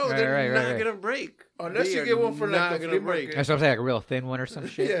 solid, bro. Right, They're right, not right. gonna break. Unless They you are get one for like not the gonna flea break. market. That's what I'm saying, like a real thin one or some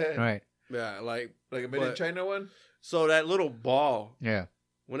shit. Yeah. Right. Yeah, like Like a made in But- China one. so that little ball. Yeah.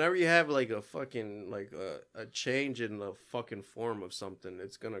 Whenever you have like a fucking like a change in the fucking form of something,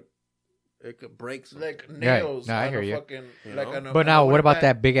 it could break something. Like nails. No, I on hear a you. Fucking, You like know? on a, But on a now, what wooden about bat.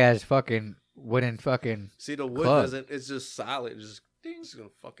 that big ass fucking wooden fucking? See, the wood Club. doesn't. It's just solid. It's just it's gonna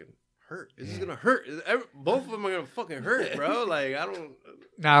fucking hurt. It's just gonna hurt. Both of them are gonna fucking hurt, bro. Like I don't.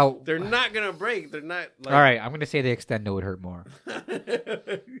 Now, They're not gonna break. They're not. Like, all right, I'm gonna say the extendo would hurt more.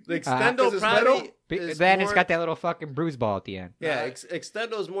 The 'Cause extendo it's probably. metal? is Then it's more- got that little fucking bruise ball at the end. Yeah,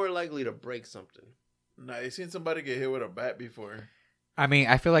 extendo is more likely to break something. Nah, you seen somebody get hit with a bat before? I mean,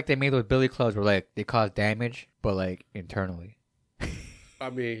 I feel like they made those Billy clubs where like they cause damage, but like internally. I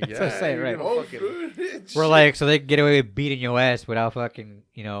mean, That's what I'm saying, you're right. gonna Oh, fucking- dude. We're like, so they can get away with beating your ass without fucking,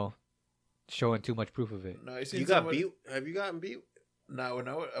 showing too much proof of it. No, seen You got somebody- beat? Have you gotten beat?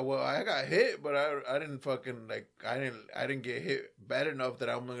 No, well, I got hit, but I didn't fucking like I didn't get hit bad enough that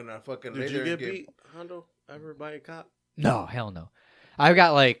I'm gonna fucking. Did later you get and beat, Hondo? Ever by a cop? No, hell no. I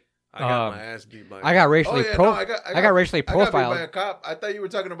got like I got Um, my ass beat by. I got Oh racially yeah, pro. no, I got racially I got beat by a profiled. cop. I thought you were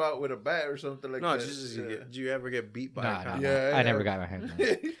talking about with a bat or something like no, that. just Yeah. did you ever get beat by a Nah, cop? nah, Yeah, I yeah. never got my hands on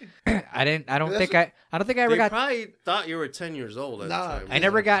it. I didn't. I don't That's think I don't think I ever They got. probably thought you were 10 years old at Nah, the time. I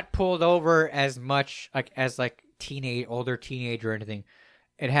never got pulled over as much as older teenager or anything.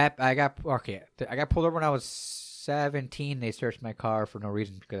 It happened. I got pulled over when I was 17. They searched my car for no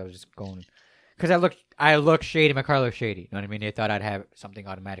reason because I was just going. Because I looked shady. My car looked shady. You know what I mean? They thought I'd have something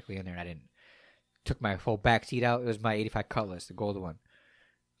automatically in there, and I didn't. Took my full back seat out. It was my '85 Cutlass, the gold one.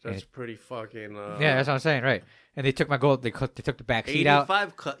 That's pretty fucking. Yeah, that's what I'm saying, right? And they took my gold. They took the back seat out.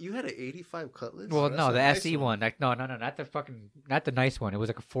 85 cut. You had an 85 Cutlass. Well, that's no, a the nice SE one. one. Like, no, not the nice one. It was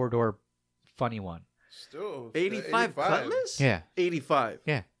like a 4-door, funny one. Still, 85 Cutlass. Yeah, 85.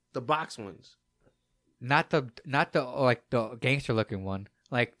 Yeah. The box ones. not the like the gangster looking one,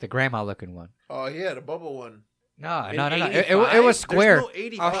 like the grandma looking one. Oh, he had a bubble one. No. In It 85? was There's square. no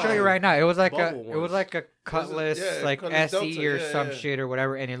 85 I'll show you right now. It was like bubble it was ones. like a Cutlass, yeah, like Cutlass SE Delta, or yeah, some yeah. shit or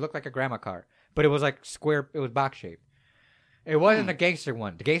whatever, and it looked like a grandma car, but it was like square. It was box shaped. It wasn't a gangster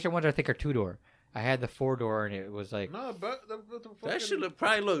one. The gangster ones I think are 2-door. I had the 4-door, and it was like No, but the fucking, That should have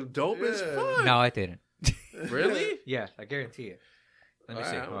probably looked dope as Yeah. fuck. no, it didn't. Really? Yes, I guarantee it. Let me see.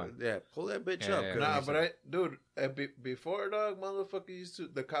 Alright, Hold on. yeah, pull that bitch Yeah, up. yeah, 'cause- Nah, but before dog,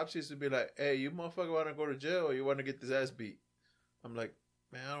 the cops used to be like, "Hey, you motherfucker want to go to jail or you want to get this ass beat?" I'm like,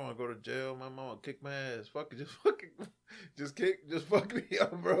 "Man, I don't want to go to jail. My mama kick my ass. Fuck it, just fuck me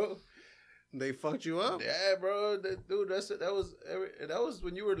up, bro." They fucked you up. Yeah, bro, dude, that was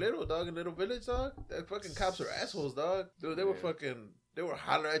when you were little, dog, in Little Village, dog. That fucking cops are assholes, dog. Dude, they were they were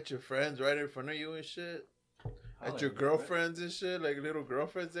hollering at your friends right in front of you and shit. At your girlfriends and shit, like little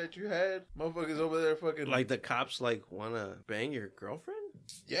girlfriends that you had. Motherfuckers over there fucking Like the cops like wanna bang your girlfriend?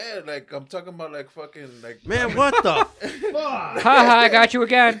 yeah, like I'm talking about like fucking like Man, what the Ha ha! I got you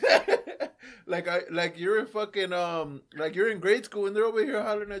again. like you're in fucking like you're in grade school and they're over here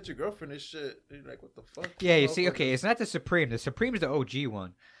hollering at your girlfriend and shit. And you're like, what the fuck? Yeah, you see, Motherfuckers. okay, it's not the Supreme. The Supreme is the OG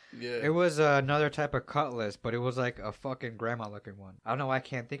one. Yeah. It was another type of Cutlass, but it was like a fucking grandma looking one. I don't know why I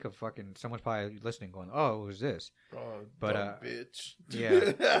can't think of fucking. Someone's probably listening, going, "Oh, it was this." Oh, but, dumb bitch.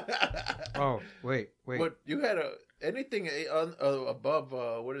 yeah. Oh, wait. But you had anything above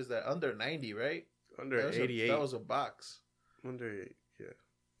what is that? Under 90, right? under That was 88? that was a box. Under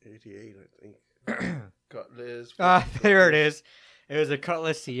 88, I think. Cutlass. Ah, there it is. It was a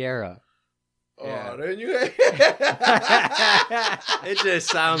Cutlass Sierra. Oh, Yeah. then you. It just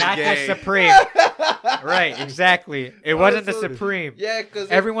sounds Not gay. the Supreme. Right, exactly. It wasn't the so- Supreme. Yeah, because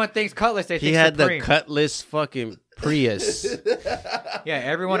Everyone thinks Cutlass. They He think had Supreme. the Cutlass fucking Prius. Yeah,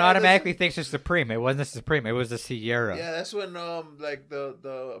 everyone Yeah, automatically thinks it's Supreme. It wasn't the Supreme. It was the Sierra. Yeah, that's when like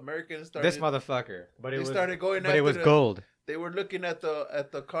the Americans started. This motherfucker. But it They was. started going. But it after was the- gold. They were looking at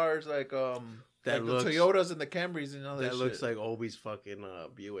the cars like That like looks- the Toyotas and the Camrys and all that. That looks shit. like Obi's fucking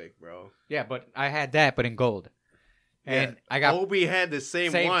Buick, bro. Yeah, but I had that, but in gold. And Yeah, I got Obi had the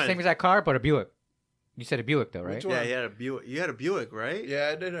same same one. as that car, but a Buick. You said a Buick though, right? Which one? Yeah, he had a Buick. You had a Buick, right? Yeah,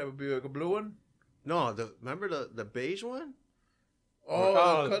 I did have a Buick, a blue one. No, remember the beige one?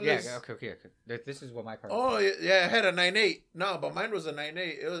 Oh, yeah. Cutlass. Okay. This is what my car. Oh yeah, I had a 9.8. No, but mine was a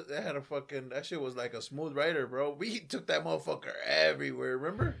 9.8. It had a fucking that shit was like a smooth rider, bro. We took that motherfucker everywhere.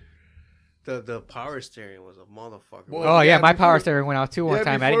 Remember? The power steering was a motherfucker. Boy, Oh yeah, yeah, my before- power steering went out too one Yeah,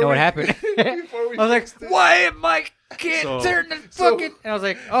 time. I didn't know what before happened. we- before we I was like, fixed it. "Why am I can't So- turn the so- fucking?" And I was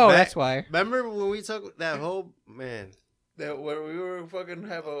like, "Oh, Back- that's why." Remember when we took that whole man? That where we were fucking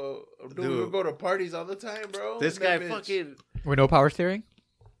have we Dude. would go to parties all the time, bro. This That guy bitch. fucking. With no power steering.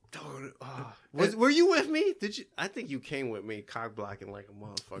 Dude, were you with me? Did you? I think you came with me, cock blocking like a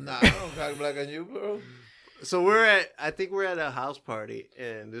motherfucker. Nah, I don't cock black on you, bro. So I think we're at a house party,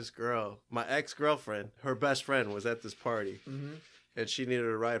 and this girl, my ex-girlfriend, her best friend was at this party, Mm-hmm. and she needed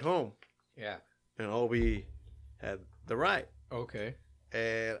a ride home, Yeah. and Obi had the ride, Okay.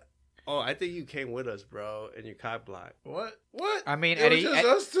 and I think you came with us, bro, and you cock blocked. What? I mean, It was just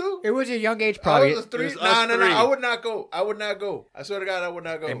us two. it was a young age, I probably. was three. was us Nah, no. three. I would not go. I swear to God, I would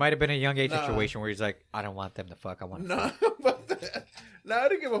not go. It might have been a young age Nah. situation where he's like, "I don't want them to fuck. I want." To Nah, fuck. but I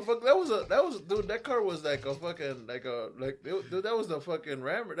didn't give a fuck. That was dude. That car was like a fucking dude. That was the fucking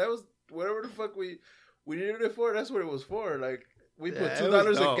Rammer. That was whatever the fuck we needed it for. That's what it was for. Like we put Yeah, $2 it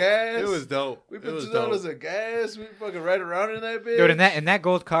was of dope. gas. It was dope. We It put was $2 dope. of gas. We fucking ride around in that bitch. Dude, in that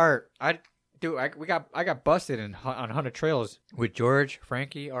gold car, Dude, I got busted on Haunted Trails with George,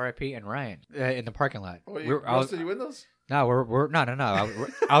 Frankie, R.I.P., and Ryan in the parking lot. Oh, you busted your windows? No, we're no.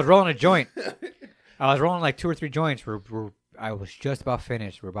 I was rolling a joint. I was rolling like 2 or 3 joints. I was just about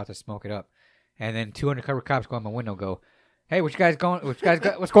finished. We're about to smoke it up, and then 2 undercover cops go on my window. Go, hey, what's going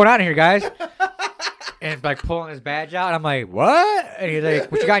on here, guys? And like pulling his badge out. I'm like, what? And he's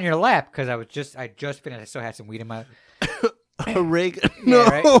like, what you got in your lap? Because I just finished. I still had some weed in my. A rig. Yeah,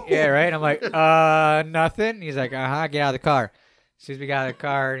 right. Yeah, right. I'm like, nothing. He's like, get out of the car. As soon as we got out of the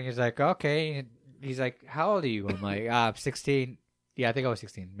car, and he's like, okay. He's like, how old are you? I'm like, 16. Yeah, I think I was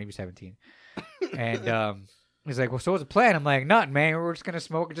 16, maybe 17. And he's like, well, so what's the plan? I'm like, nothing, man. We're just gonna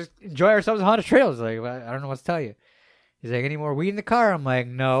smoke and just enjoy ourselves on Haunted Trails. Like, I don't know what to tell you. He's like, any more weed in the car? I'm like,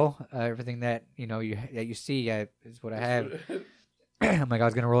 no. Everything that you see is what I have. I'm like, I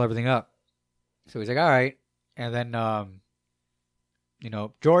was gonna roll everything up. So he's like, all right. And then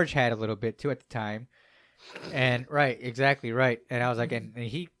George had a little bit too at the time. And right, exactly right. And I was like, and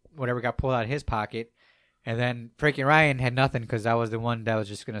he whatever got pulled out of his pocket. And then Frankie and Ryan had nothing because I was the one that was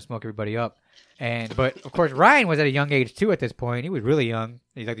just gonna smoke everybody up. But of course Ryan was at a young age too at this point. He was really young.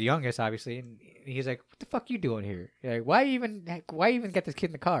 He's like the youngest, obviously. And he's like, "What the fuck you doing here? Like, why even get this kid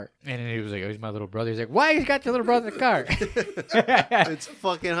in the car?" And then he was like, "Oh, he's my little brother." He's like, "Why you got your little brother in the car?" It's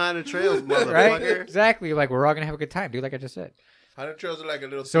fucking Haunted Trails, motherfucker. Right? Exactly. Like we're all gonna have a good time, dude. Like I just said. Haunted Trails are like a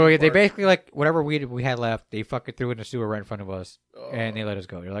little. So theme they park. basically like whatever weed we had left, they fucking threw in the sewer right in front of us, and they let us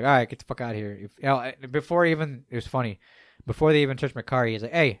go. They're like, "All right, get the fuck out of here." Before even it was funny, before they even touched my car, he's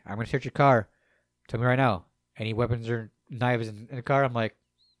like, "Hey, I'm gonna search your car. Tell me right now, any weapons or knives in the car?" I'm like,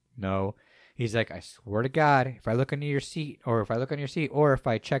 "No." He's like, "I swear to God, if I look under your seat, or if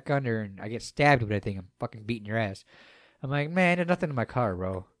I check under and I get stabbed with anything, I'm fucking beating your ass." I'm like, "Man, there's nothing in my car,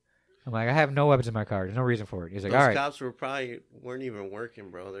 bro." I'm like, "I have no weapons in my car. There's no reason for it." He's like, Those "All right." cops weren't even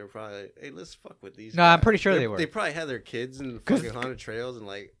working, bro. They were probably like, hey, let's fuck with these No, guys. I'm pretty sure they were. They probably had their kids in the fucking Haunted Trails and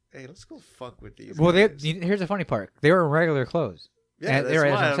like, hey, let's go fuck with these Well, guys. here's the funny part. They were in regular clothes. Yeah, And that's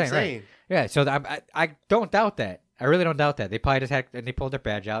what what I'm saying. Right. Yeah, so I don't doubt that. I really don't doubt that. They probably just had, and they pulled their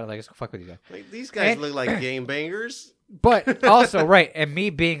badge out. Like, let's go fuck with you guys. Like, these guys And- look like game bangers. But also, right, and me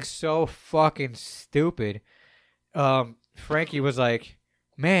being so fucking stupid, Frankie was like,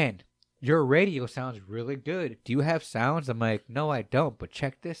 "Man, your radio sounds really good. Do you have sounds?" I'm like, "No, I don't, but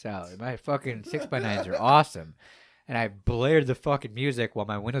check this out. My fucking 6x9s are awesome." And I blared the fucking music while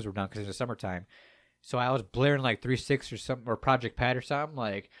my windows were down because it was summertime. So I was blaring like 3-6 or something, or Project Pat or something,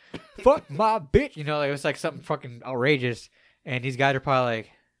 like, "Fuck my bitch." Like, it was like something fucking outrageous. And these guys are probably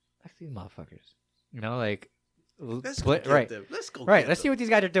like, "Fuck these motherfuckers." Like, Let's go get right. them. Let's go Right, get let's see them. what these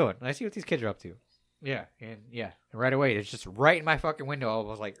guys are doing. Let's see what these kids are up to. Yeah, and right away, it's just right in my fucking window. I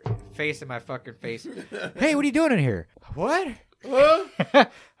was like, face in my fucking face. "Hey, what are you doing in here?" "What?" Huh?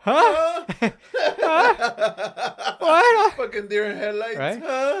 "Huh? What?" Fucking deer in headlights. Right?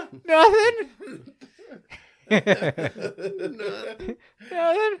 Huh? "Nothing." Nothing.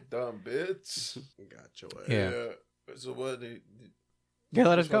 Dumb bitch. Got your ass. Yeah. So what? They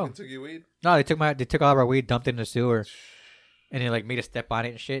Let us go. fucking took your weed? No, they took all of our weed, dumped it in the sewer, and they like made us step on it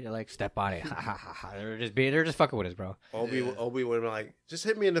and shit. They're like, "Step on it." They're just fucking with us, bro. Obi would have been like, just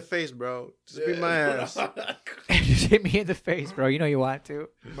hit me in the face, bro. Just beat my ass. Just hit me in the face, bro. You know you want to.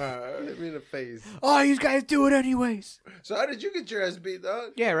 Man. Hit me in the face. Oh, you guys do it anyways. So how did you get your ass beat,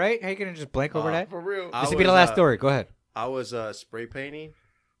 dog? Yeah, right? How you gonna just blank over that? For real. I This will be the was, last story. Go ahead. I was spray painting.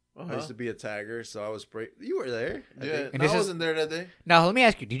 I used to be a tagger, so I was spray. You were there. I Yeah, think. And I this is- wasn't there that day. Now, let me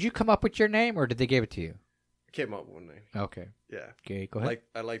ask you: did you come up with your name, or did they give it to you? Came up one day. Okay. Yeah. Okay, go ahead.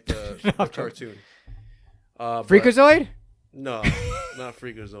 I like the, No. the cartoon. But- Freakazoid? No, not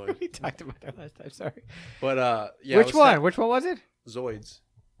Freakazoid. We talked about that last time. Sorry. But yeah. Which one? Which one was it? Zoids.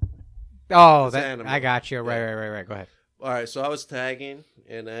 Oh, It's that animal. I got you. Right, Yeah. right. Go ahead. All right, so I was tagging,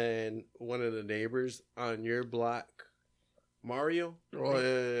 and then one of the neighbors on your block, Mario, Oh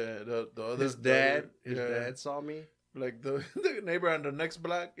yeah. The other his dad yeah. saw me. Like the neighbor on the next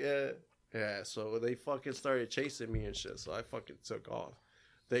block. Yeah. Yeah, so they fucking started chasing me and shit. So I fucking took off.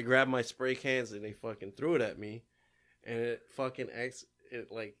 They grabbed my spray cans and they fucking threw it at me, and it fucking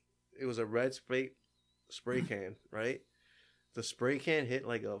it was a red spray can, right? The spray can hit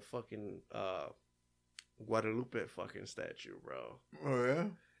like a fucking Guadalupe fucking statue, bro. Oh yeah.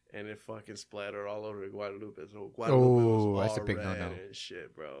 And it fucking splattered all over the Guadalupe. So Oh, was that's a all big red no-no. and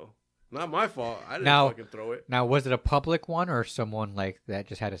shit, bro. Not my fault. I didn't Now- fucking throw it. Now, was it a public one or someone like that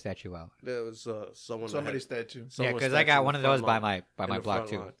just had a statue out? There was someone. that Somebody's had, statue. Yeah, someone's because I statue got in one the of those front by lawn. my In the block front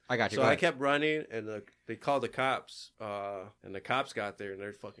too. lawn. I got you. So Go I ahead. kept running, and they called the cops. And the cops got there, and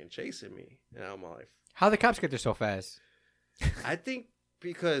they're fucking chasing me. And I'm like, How the cops get there so fast? I think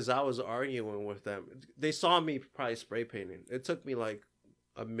Because I was arguing with them. They saw me probably spray painting. It took me like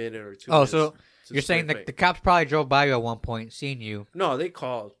a minute or 2 Oh, minutes. so to you're saying spray the paint. cops probably drove by you at one point, seen you No, they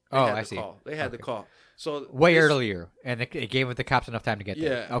called. They Oh, had I to see. Call. They had to Okay. call. So way this- earlier, and it gave the cops enough time to get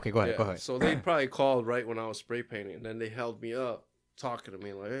there. Yeah. Okay, go ahead. yeah. Go ahead. So they probably called right when I was spray painting, and then they held me up, talking to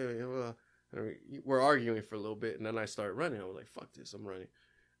me like, "Hey, we're arguing for a little bit," and then I start running. I was like, "Fuck this, I'm running."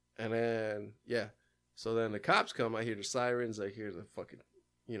 And then so then the cops come. I hear the sirens. I hear the fucking,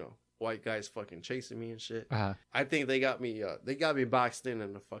 white guys fucking chasing me and shit. Uh-huh. I think they got me. They got me boxed in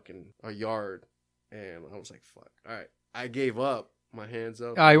a fucking yard, and I was like, "Fuck." All right, I gave up. My hands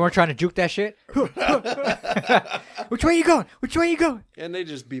up. Oh, you weren't trying to juke that shit? Which way you going? Which way you going? And they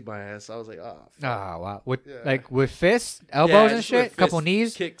just beat my ass. I was like, "Oh, Oh, fuck." wow. With, Yeah. like, with fists, elbows Yeah, and just shit? with Couple fists,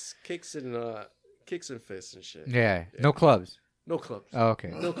 knees? kicks and fists and shit. Yeah. No clubs. No clubs. Oh, okay.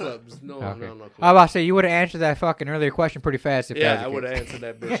 No clubs. No, Okay. no clubs. I was about to say, you would have answered that fucking earlier question pretty fast if Yeah, that I was would the have case. answered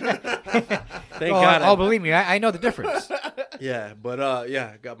that bitch. Thank Oh, God. oh, believe me, I know the difference. Yeah, but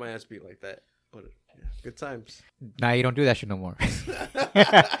I got my ass beat like that. But yeah, good times. Now you don't do that shit no more.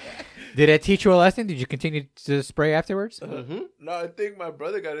 Did it teach you a lesson? Did you continue to spray afterwards? Mm-hmm. No, I think my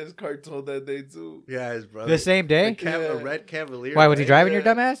brother got his car towed that day too. Yeah, his brother. The same day? A Yeah. red Cavalier. Why, was he right? driving your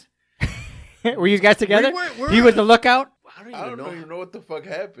Yeah. dumbass? Were you guys together? we're- He was the lookout? I don't I even don't know. even know what the fuck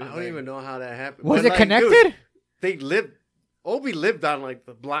happened. I don't even know how that happened. Was But, it like, connected? dude, they lived. Obi lived on like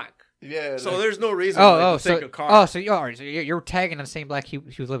the block, Yeah. so like- there's no reason to so take a car. so you're tagging on the same block he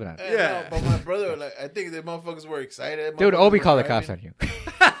was living on. Yeah. No, but my brother, like, I think the motherfuckers were excited. Dude, Motherfuckers Obi were called the driving. cops on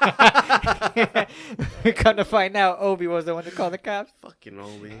you. Come to find out, Obi was the one to call the cops. Fucking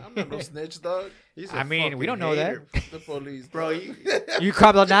Obi. I'm not no snitch, dog. He's a I mean, we fucking don't know that. hater. Fuck the police, Bro, dog. You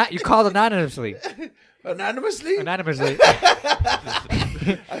called anonymously. Anonymously? Anonymously.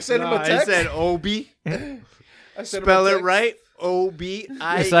 I sent him No, a I text. said Obi. I sent him a Spell it text. right.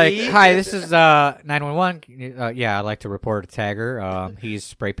 O-B-I-E. It's like, hi, this is 911. Yeah, I'd like to report a tagger. He's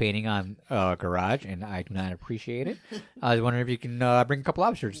spray painting on garage, and I do not appreciate it. I was wondering if you can bring a couple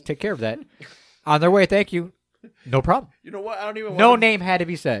officers to take care of that. On their way, thank you. No problem. You know what? I don't even No want him, name had to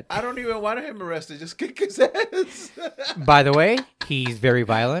be said. I don't even want him arrested. Just kick his ass. By the way, he's very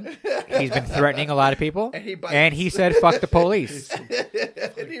violent. He's been threatening a lot of people. And he bites. And he said, fuck the police.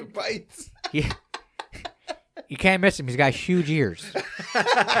 And he bites. You can't miss him. He's got huge ears.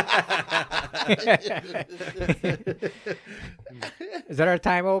 Is that our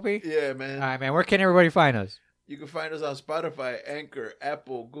time, Opie? Yeah, man. All right, man. Where can everybody find us? You can find us on Spotify, Anchor,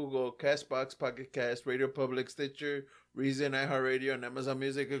 Apple, Google, Castbox, Pocket Cast, Radio Public, Stitcher, Reason, iHeartRadio, and Amazon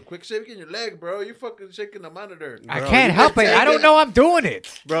Music. And quit shaking your leg, bro. You fucking shaking the monitor. I Bro, can't you help it. been I don't taking- know I'm doing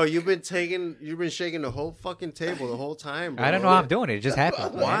it. Bro, you've been shaking the whole fucking table the whole time, bro. I don't know how I'm doing it. It just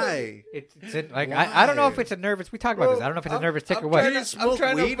happens. man. Why? It's like I don't know if it's a nervous. We talked about Bro, this. I don't know if it's a I'm- nervous tick I'm or what. trying to- You smoke I'm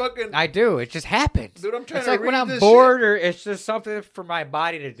trying weed? to fucking... I do. It just happens. Dude, I'm trying it's to like when read I'm this bored, or it's just something for my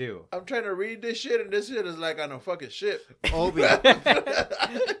body to do. I'm trying to read this shit, and this shit is like on a fucking ship. Obi.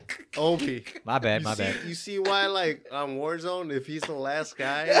 Obi. My bad. My you see, bad. You see why, like, on Warzone, if he's the last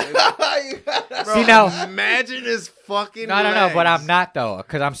guy? Bro, See, now- imagine his fucking No, legs. but I'm not though,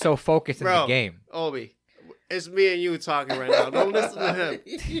 because I'm so focused in Bro. the game. Obi, it's me and you talking right now. Don't listen to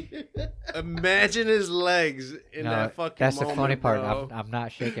him. Imagine his legs in No, that fucking that's the moment, funny part. bro. I'm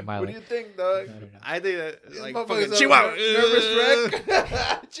not shaking my What do leg. you think, dog? I think that, These like, motherfuckers fucking are Chihuahua. nervous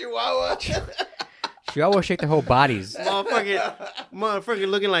wreck. Chihuahua. She always shake their whole bodies. Motherfucker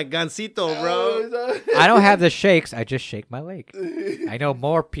looking like Gansito, bro. I don't have the shakes. I just shake my leg. I know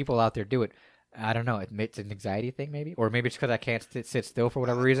more people out there do it. I don't know. It's an anxiety thing, maybe, or maybe it's because I can't sit still for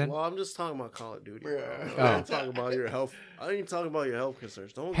whatever reason. Well, I'm just talking about Call of Duty. Bro. Yeah. I ain't talking about your health. I ain't talking about your health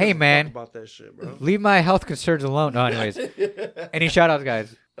concerns. Don't Hey, give a fuck man. about that shit, bro. Leave my health concerns alone. No, anyways. Any shout outs,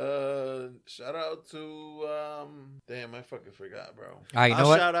 guys? Shout out to damn, I fucking forgot, bro. You know I'll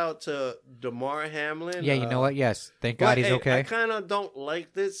what? shout out to Damar Hamlin. Yeah, you know what? Yes. Thank but, God he's hey, okay. I kind of don't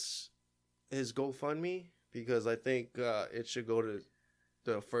like his GoFundMe, because I think it should go to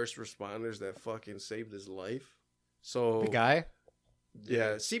the first responders that fucking saved his life. So The guy.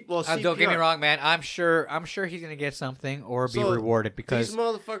 yeah, don't Don't get me wrong, man. I'm sure he's gonna get something or be So, rewarded because These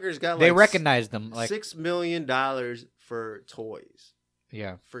motherfuckers got they like recognize them. Like, $6 million for toys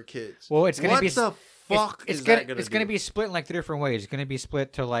yeah. for kids. Well, it's gonna what be the fuck it's is gonna that gonna it's do? gonna be split in like 3 different ways. It's gonna be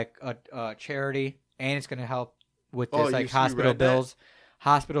split to like a charity, and it's gonna help with Oh, this you like hospital read that? bills.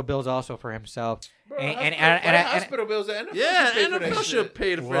 Hospital bills also for himself. Bro, And hospital bills. The NFL Yeah, should pay for that NFL shit. should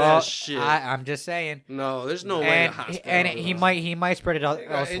pay for Well, that shit. I'm just saying. No, there's no way. And a hospital and will. he might spread it out They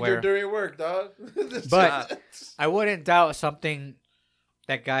got elsewhere. injured during work, dog. But I wouldn't doubt something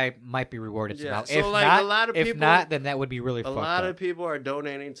that guy might be rewarded Yeah, somehow. so, If like, not, a lot of if people- not, then that would be really A fucked lot up. of people are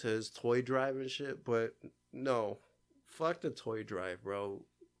donating to his toy drive and shit, but no, fuck the toy drive, bro.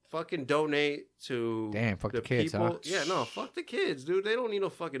 Fucking donate to Damn, fuck the kids, people. huh? Yeah, no, fuck the kids, dude. They don't need no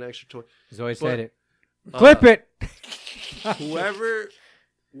fucking extra toy. Zoe But, said it. uh, Clip it. Whoever,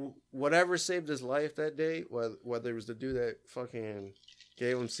 whatever saved his life that day, whether it was the dude that fucking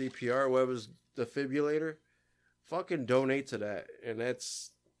gave him CPR, whether it was the defibrillator, fucking donate to that, and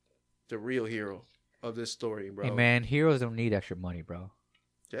that's the real hero of this story, bro. Hey man, heroes don't need extra money, bro.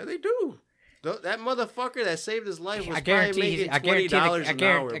 Yeah, they do. That motherfucker that saved his life was I guarantee. probably making I guarantee. $20 an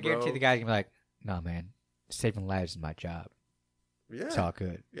hour, I guarantee bro. the guy's gonna be like, "No, man, saving lives is my job. Yeah, It's all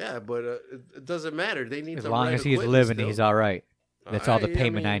good. yeah, but it doesn't matter. They need As to long write as a he's witness living, still. he's all right. That's all the Alright,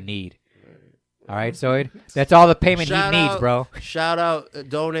 payment I mean, need. All right, Zoid. That's all the payment he Shout needs, out- bro. Shout out,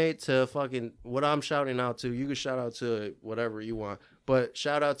 donate to fucking what I'm shouting out to. You can shout out to whatever you want, but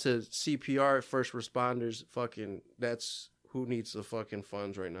shout out to CPR, first responders. Fucking, that's who needs the fucking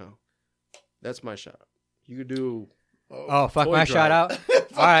funds right now. That's my shout out. You could do. Oh, fuck Toy my drive. shout out.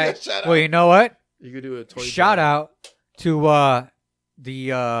 Fuck All right. that shout Well, out. you know what? You could do a toy. Shout drive. out to the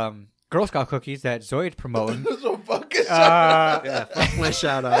Girl Scout cookies that Zoid's promoting. So fucking shout Yeah, fuck my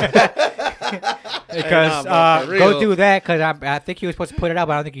shout out. Because nah, bro, for go real. do that because I think he was supposed to put it out,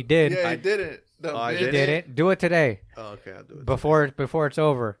 but I don't think he did. Yeah, he didn't. No, Oh, I bitch. He did did it. Do it today Oh, okay, I'll do it. before it's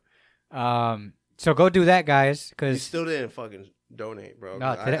over. So go do that, guys. You Because still didn't fucking donate, bro.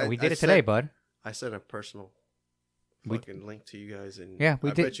 no, today, we did it today, bud. I sent a personal We- fucking link to you guys, and Yeah,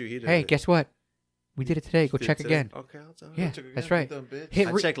 we I did. bet you he did. Hey, it. guess what? We did it today. Go Did check today? again. Okay, I'll tell Yeah, Took it that's again, right. dumb bitch. Hit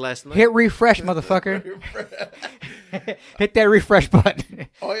I checked last night. hit refresh, motherfucker. Hit that refresh button.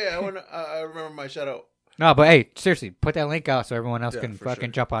 Oh yeah, I remember my shout out. No, but hey, seriously, put that link out so everyone else Yeah, can for fucking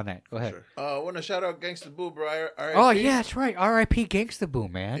sure. jump on that. Go ahead. Sure. I want to shout out Gangsta Boo, bro. R.I.P. Oh yeah, that's right. R.I.P. Gangsta Boo,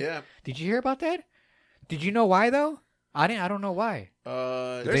 man. Yeah. Did you hear about that? Did you know why though? I didn't. I don't know why.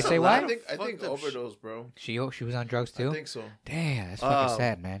 Did they say why? I think overdose, bro. She was on drugs too. I think so. Damn, that's fucking Um,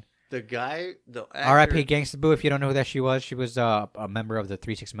 sad, man. The guy, the actor, R.I.P. Gangsta Boo. If you don't know who that she was a member of the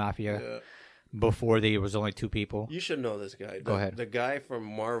 3-6 Mafia Yeah. before there was only 2 people. You should know this guy. Go ahead. The guy from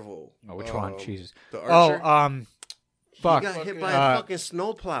Marvel. Oh, which one? Jesus. The Oh, Archer. fuck. He got hit by Uh, a fucking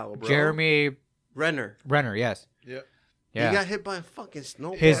snowplow, bro. Jeremy Renner. Renner. Yes. Yeah. Yeah. He got hit by a fucking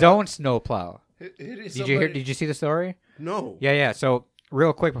snowplow. His own snowplow. Hitting Did somebody. you hear? Did you see the story? No. Yeah. So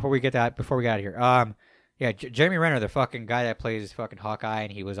real quick before we get out of here, yeah, Jeremy Renner, the fucking guy that plays fucking Hawkeye,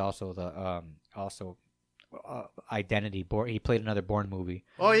 and he was also the Identity. He played another Bourne movie.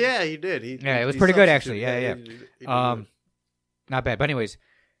 Oh yeah, he did. Yeah, it was he pretty good, substituted. actually. Yeah. he did Not bad. But anyways,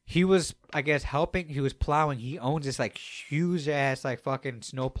 he was, I guess, helping. He was plowing. He owns this like huge ass like fucking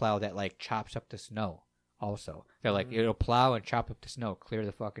snow plow that like chops up the snow. Also, they're like it'll plow and chop up the snow, clear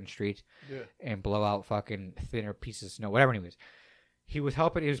the fucking streets, Yeah. and blow out fucking thinner pieces of snow. Whatever. Anyways, he was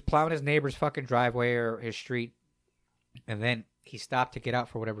helping. He was plowing his neighbor's fucking driveway or his street, and then he stopped to get out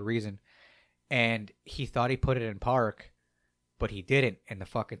for whatever reason, and he thought he put it in park, but he didn't, and the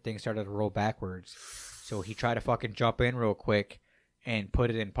fucking thing started to roll backwards. So he tried to fucking jump in real quick and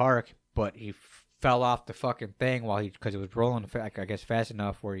put it in park, but he fell off the fucking thing because it was rolling, I guess, fast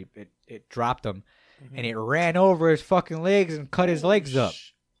enough where it dropped him, and it ran over his fucking legs and cut his legs up.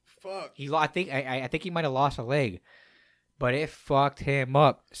 Fuck. I think he might have lost a leg, but it fucked him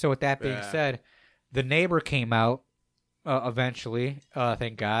up. So with that being Yeah. said, the neighbor came out eventually.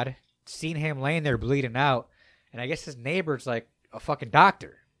 Thank God, seen him laying there bleeding out, and I guess his neighbor's like a fucking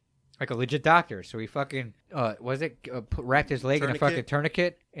doctor, like a legit doctor. So he fucking wrapped his leg in a fucking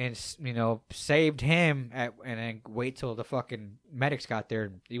tourniquet and saved him and then wait till the fucking medics got there.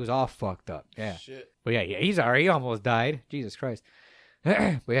 And he was all fucked up. Yeah. Shit. But yeah, he's alright. He almost died. Jesus Christ.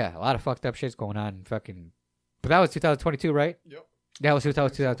 But yeah, a lot of fucked up shit's going on. Fucking. But that was 2022, right? Yep. That was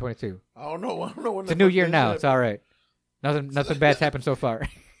 2022. I don't know. When It's a new year now. It's all right. Nothing bad's happened so far.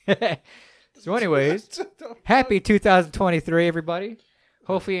 So, anyways, happy 2023, everybody.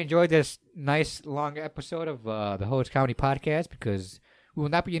 Hopefully, you enjoyed this nice long episode of the Hose County Podcast because we will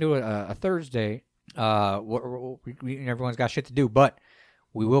not be into a Thursday. Everyone's got shit to do, but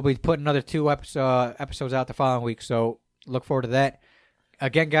we will be putting another 2 episodes out the following week. So look forward to that.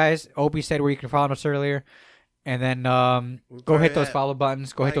 Again, guys, Obi said where you can follow us earlier, and then go hit those follow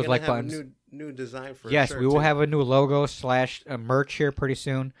buttons. Go hit those like buttons. New design for Yes, a shirt, we will too. have a new logo / merch here pretty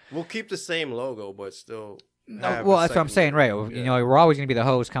soon. We'll keep the same logo, but still. Well, that's what I'm saying, right? You know, we're always going to be the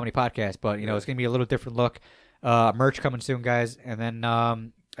Hose Comedy Podcast, but you know, it's going to be a little different look. Merch coming soon, guys, and then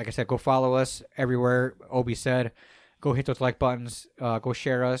like I said, go follow us everywhere. Obi said, Go hit those like buttons. Go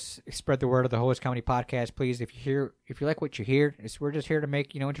share us. Spread the word of the Host Comedy Podcast, please. If you like what you hear, we're just here to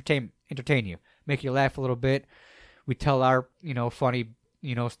make entertain you, make you laugh a little bit. We tell our funny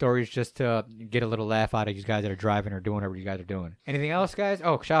stories just to get a little laugh out of you guys that are driving or doing whatever you guys are doing. Anything else, guys?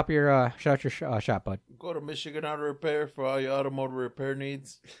 Oh, shout out your shop, bud. Go to Michigan Auto Repair for all your automotive repair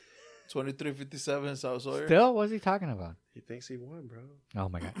needs. 2357 South Sawyer. Still, what's he talking about? He thinks he won, bro. Oh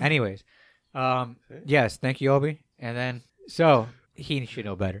my god. Anyways, yes, thank you, Obi. And then, so he should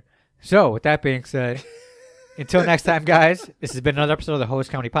know better. So, with that being said, until next time, guys. This has been another episode of the Host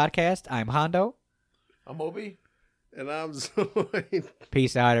Comedy Podcast. I'm Hondo. I'm Obi. And I'm Zoid.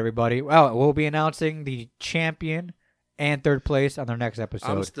 Peace out, everybody. Well, we'll be announcing the champion and third place on their next episode.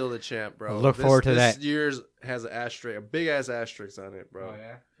 I'm still the champ, bro. Look forward to that. This year's has an asterisk, a big ass asterisk on it, bro. Oh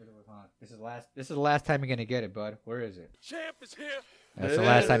yeah. This is the last time you're gonna get it, bud. Where is it? Champ is here. That's the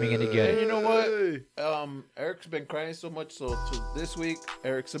last time you're gonna get And it. you know what? Eric's been crying so much, so to this week,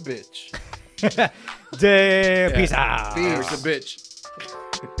 Eric's a bitch. Damn. Peace out. Eric's a bitch.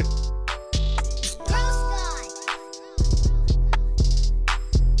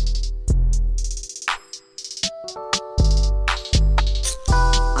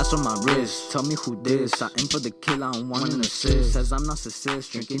 Ice on my wrist, tell me who this. I aim for the kill, I don't want an assist. Says I'm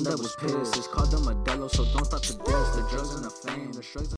narcissist, drinking that was piss. It's called the Modelo, so don't stop to diss. The drugs and the fame, the drugs.